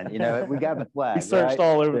 Sorry, man. We got the flag. We searched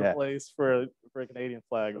all over the place for a Canadian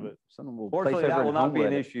flag, but fortunately, that will not be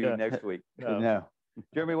an issue next week. No.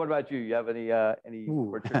 Jeremy, what about you? You have any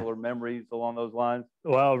particular memories along those lines?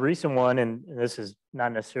 Well, a recent one, and this is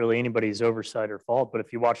not necessarily anybody's oversight or fault, but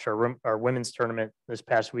if you watched our women's tournament this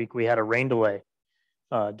past week, we had a rain delay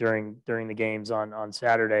during the games on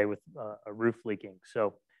Saturday with a roof leaking.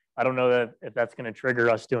 So I don't know if that's going to trigger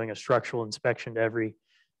us doing a structural inspection to every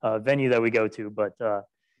venue that we go to, but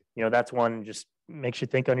that's one just makes you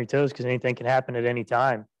think on your toes because anything can happen at any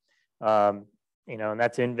time. And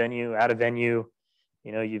that's in venue, out of venue.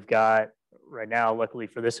 You've got right now, luckily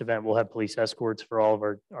for this event, we'll have police escorts for all of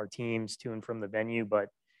our teams to and from the venue. But,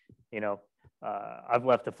 I've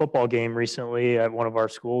left a football game recently at one of our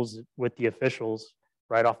schools with the officials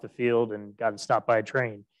right off the field and gotten stopped by a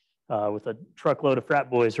train with a truckload of frat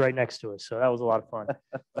boys right next to us. So that was a lot of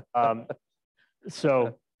fun.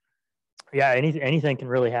 So yeah, anything can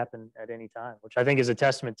really happen at any time, which I think is a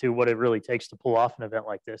testament to what it really takes to pull off an event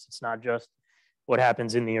like this. It's not just what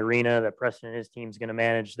happens in the arena that Preston and his team is going to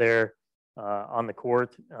manage there on the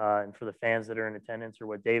court and for the fans that are in attendance, or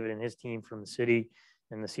what David and his team from the city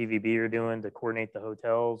and the CVB are doing to coordinate the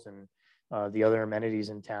hotels and the other amenities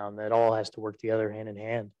in town. That all has to work together hand in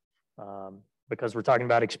hand because we're talking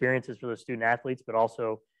about experiences for the student athletes, but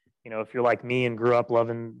also, if you're like me and grew up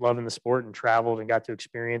loving the sport and traveled and got to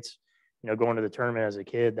experience, going to the tournament as a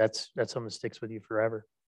kid, that's something that sticks with you forever.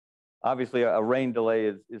 Obviously, a rain delay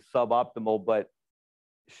is suboptimal,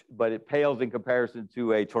 but it pales in comparison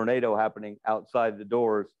to a tornado happening outside the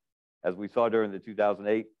doors, as we saw during the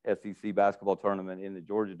 2008 SEC basketball tournament in the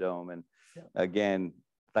Georgia Dome. And again,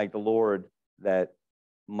 thank the Lord that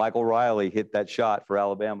Michael Riley hit that shot for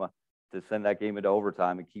Alabama to send that game into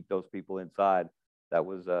overtime and keep those people inside. That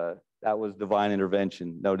was divine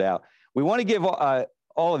intervention, no doubt. We want to give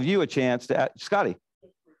all of you a chance to, Scotty.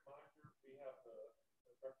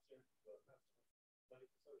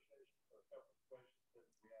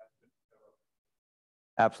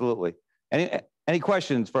 Absolutely. Any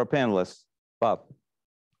questions for our panelists? Bob.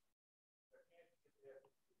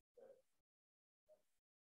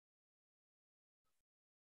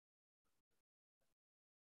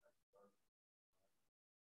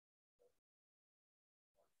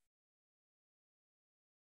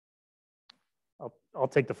 I'll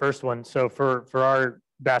take the first one. So for our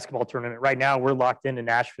basketball tournament, right now we're locked into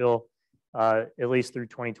Nashville at least through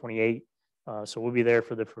 2028. So we'll be there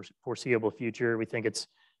for the foreseeable future. We think it's,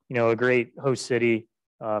 a great host city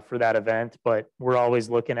for that event, but we're always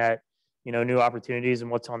looking at, new opportunities and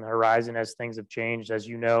what's on the horizon as things have changed. As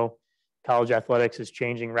you know, college athletics is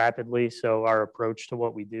changing rapidly. So our approach to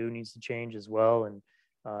what we do needs to change as well and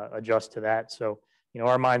adjust to that. So,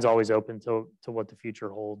 our mind's always open to what the future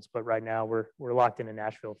holds, but right now we're locked into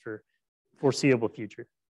Nashville for foreseeable future.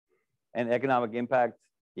 And economic impact,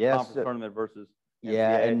 yes, conference tournament versus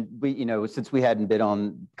yeah, NCAA. and we, since we hadn't been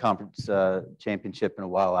on conference championship in a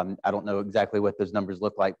while, I don't know exactly what those numbers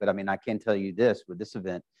look like, but I mean, I can tell you this with this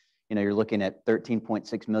event, you're looking at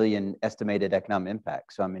 13.6 million estimated economic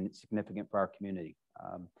impact. So I mean, it's significant for our community,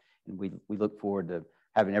 and we look forward to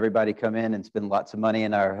having everybody come in and spend lots of money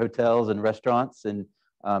in our hotels and restaurants and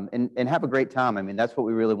have a great time. I mean, that's what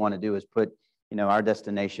we really want to do is put, our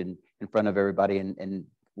destination in front of everybody and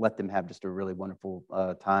let them have just a really wonderful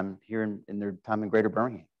time here in their time in Greater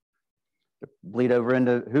Birmingham. Bleed over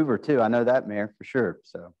into Hoover too. I know that, Mayor, for sure.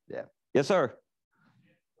 So, yeah. Yes, sir.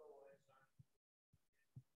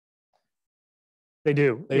 They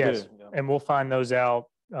do. They yes. do, yeah. And we'll find those out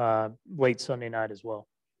late Sunday night as well.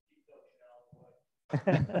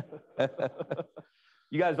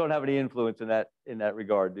 You guys don't have any influence in that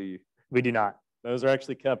regard, do you? We do not. Those are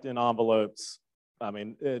actually kept in envelopes. I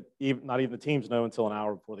mean, not even the teams know until an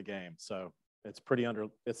hour before the game. So it's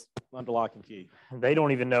it's under lock and key. They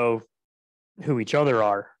don't even know who each other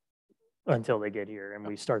are until they get here and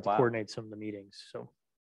we start to coordinate some of the meetings. So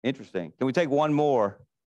interesting. Can we take one more?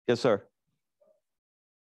 Yes, sir.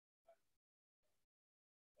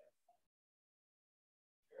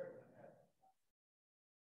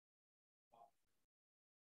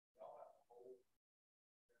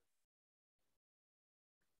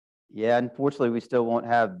 Yeah, unfortunately, we still won't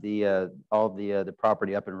have all the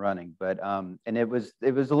property up and running, but and it was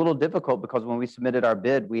a little difficult because when we submitted our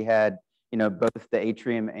bid, we had both the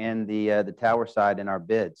atrium and the tower side in our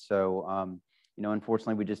bid. So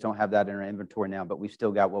unfortunately, we just don't have that in our inventory now, but we've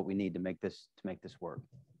still got what we need to make this work.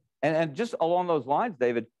 And just along those lines,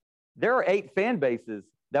 David, there are 8 fan bases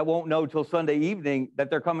that won't know till Sunday evening that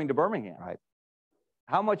they're coming to Birmingham. Right.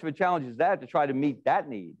 How much of a challenge is that to try to meet that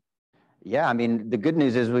need? Yeah, I mean, the good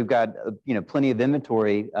news is we've got plenty of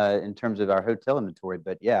inventory in terms of our hotel inventory.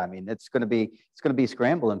 But yeah, I mean, it's going to be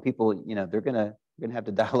scramble, and people, they're going to have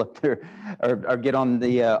to dial up their or get on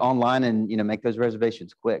the online and make those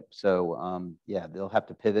reservations quick. So yeah, they'll have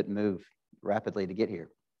to pivot and move rapidly to get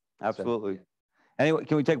here. Absolutely. So, anyway,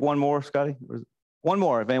 can we take one more, Scotty? One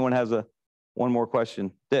more, if anyone has one more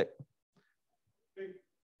question. Dick.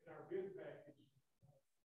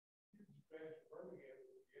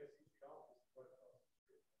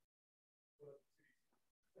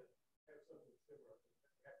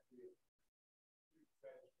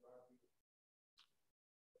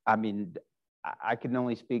 I mean, I can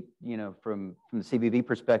only speak, from the CBB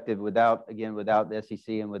perspective. Without the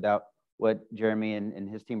SEC and without what Jeremy and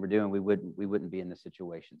his team were doing, we wouldn't be in this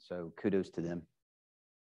situation. So kudos to them.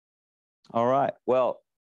 All right. Well,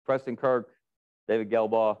 Preston, Kirk, David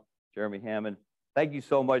Galbaugh, Jeremy Hammond, thank you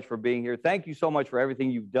so much for being here. Thank you so much for everything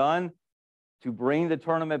you've done to bring the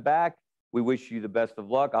tournament back. We wish you the best of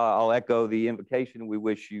luck. I'll echo the invocation. We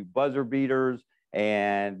wish you buzzer beaters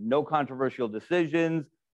and no controversial decisions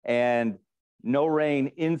and no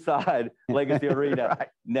rain inside Legacy Arena right.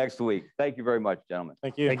 Next week. Thank you very much, gentlemen.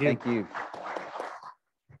 Thank you. Thank you. Thank you.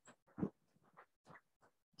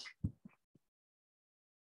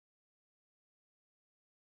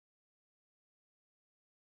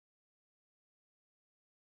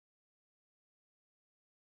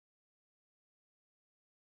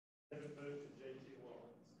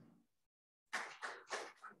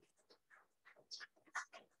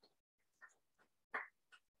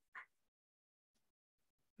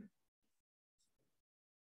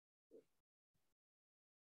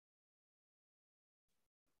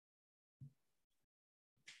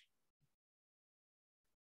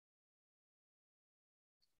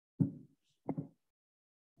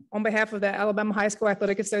 On behalf of the Alabama High School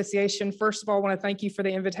Athletic Association, first of all, I want to thank you for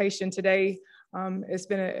the invitation today. It's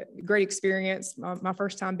been a great experience, my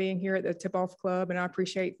first time being here at the Tip-Off Club, and I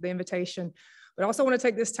appreciate the invitation. But I also want to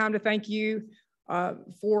take this time to thank you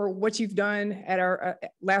for what you've done at our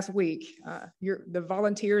last week. The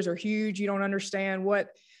volunteers are huge. You don't understand what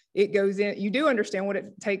it goes in. You do understand what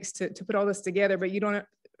it takes to put all this together, but you don't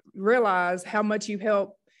realize how much you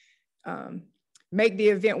help make the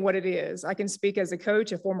event what it is. I can speak as a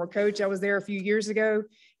coach, a former coach. I was there a few years ago,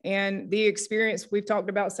 and the experience we've talked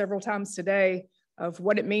about several times today of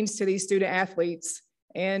what it means to these student athletes.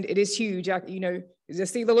 And it is huge. To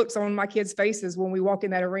see the looks on my kids' faces when we walk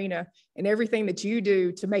in that arena, and everything that you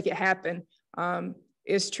do to make it happen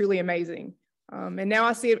is truly amazing. And now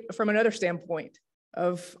I see it from another standpoint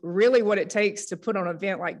of really what it takes to put on an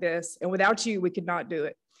event like this. And without you, we could not do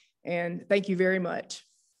it. And thank you very much.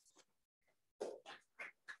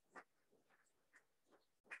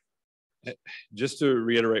 Just to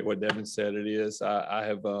reiterate what Devin said, I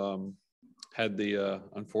have had the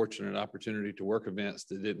unfortunate opportunity to work events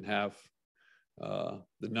that didn't have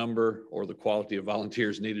the number or the quality of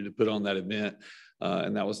volunteers needed to put on that event.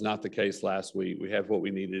 And that was not the case last week. We had what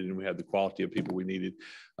we needed, and we had the quality of people we needed.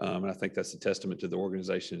 And I think that's a testament to the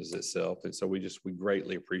organization as itself. And so we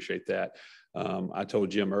greatly appreciate that. I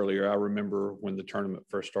told Jim earlier, I remember when the tournament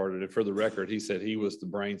first started, and for the record, he said he was the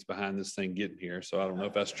brains behind this thing getting here. So I don't know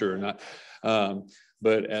if that's true or not.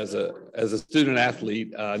 But as a student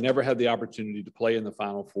athlete, I never had the opportunity to play in the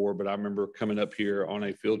Final Four, but I remember coming up here on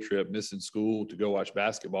a field trip, missing school to go watch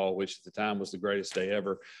basketball, which at the time was the greatest day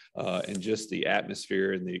ever. And just the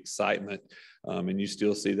atmosphere and the excitement. And you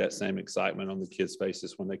still see that same excitement on the kids'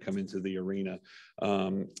 faces when they come into the arena.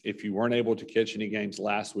 If you weren't able to catch any games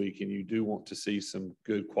last week and you do want to see some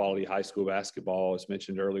good quality high school basketball, as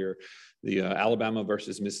mentioned earlier, the Alabama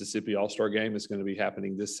versus Mississippi All-Star game is going to be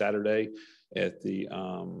happening this Saturday at the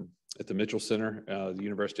Mitchell Center, the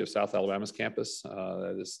University of South Alabama's campus.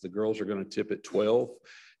 The girls are going to tip at 12.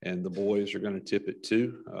 And the boys are going to tip at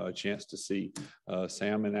 2. A chance to see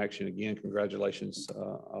Sam in action again. Congratulations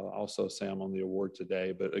also, Sam, on the award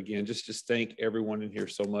today. But again, just thank everyone in here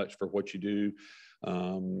so much for what you do.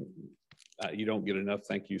 You don't get enough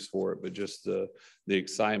thank yous for it, but just the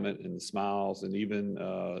excitement and the smiles, and even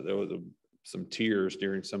there was some tears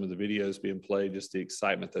during some of the videos being played, just the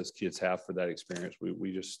excitement those kids have for that experience.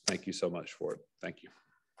 We just thank you so much for it. Thank you.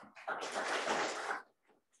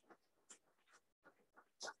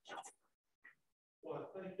 Well,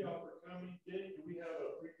 thank y'all for coming. Dick, do we have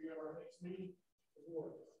a preview of our next meeting?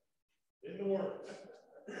 In the works.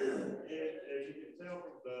 And as you can tell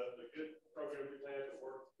from the good program we've had, the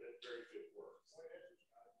work's been very good work.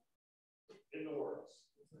 In the works.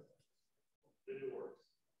 In the works.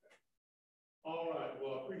 All right.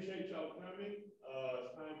 Well, I appreciate y'all coming.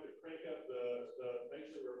 It's time to crank up make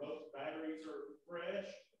sure the remote batteries are fresh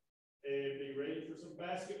and be ready for some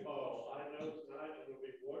basketball. I know tonight it'll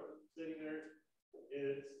be water sitting there.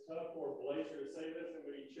 It's tough for a Blazer to say this and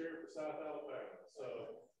we cheer for South Alabama.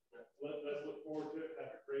 So let's look forward to it.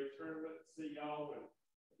 Have a great tournament. See y'all when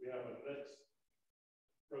we have our next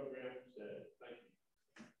program.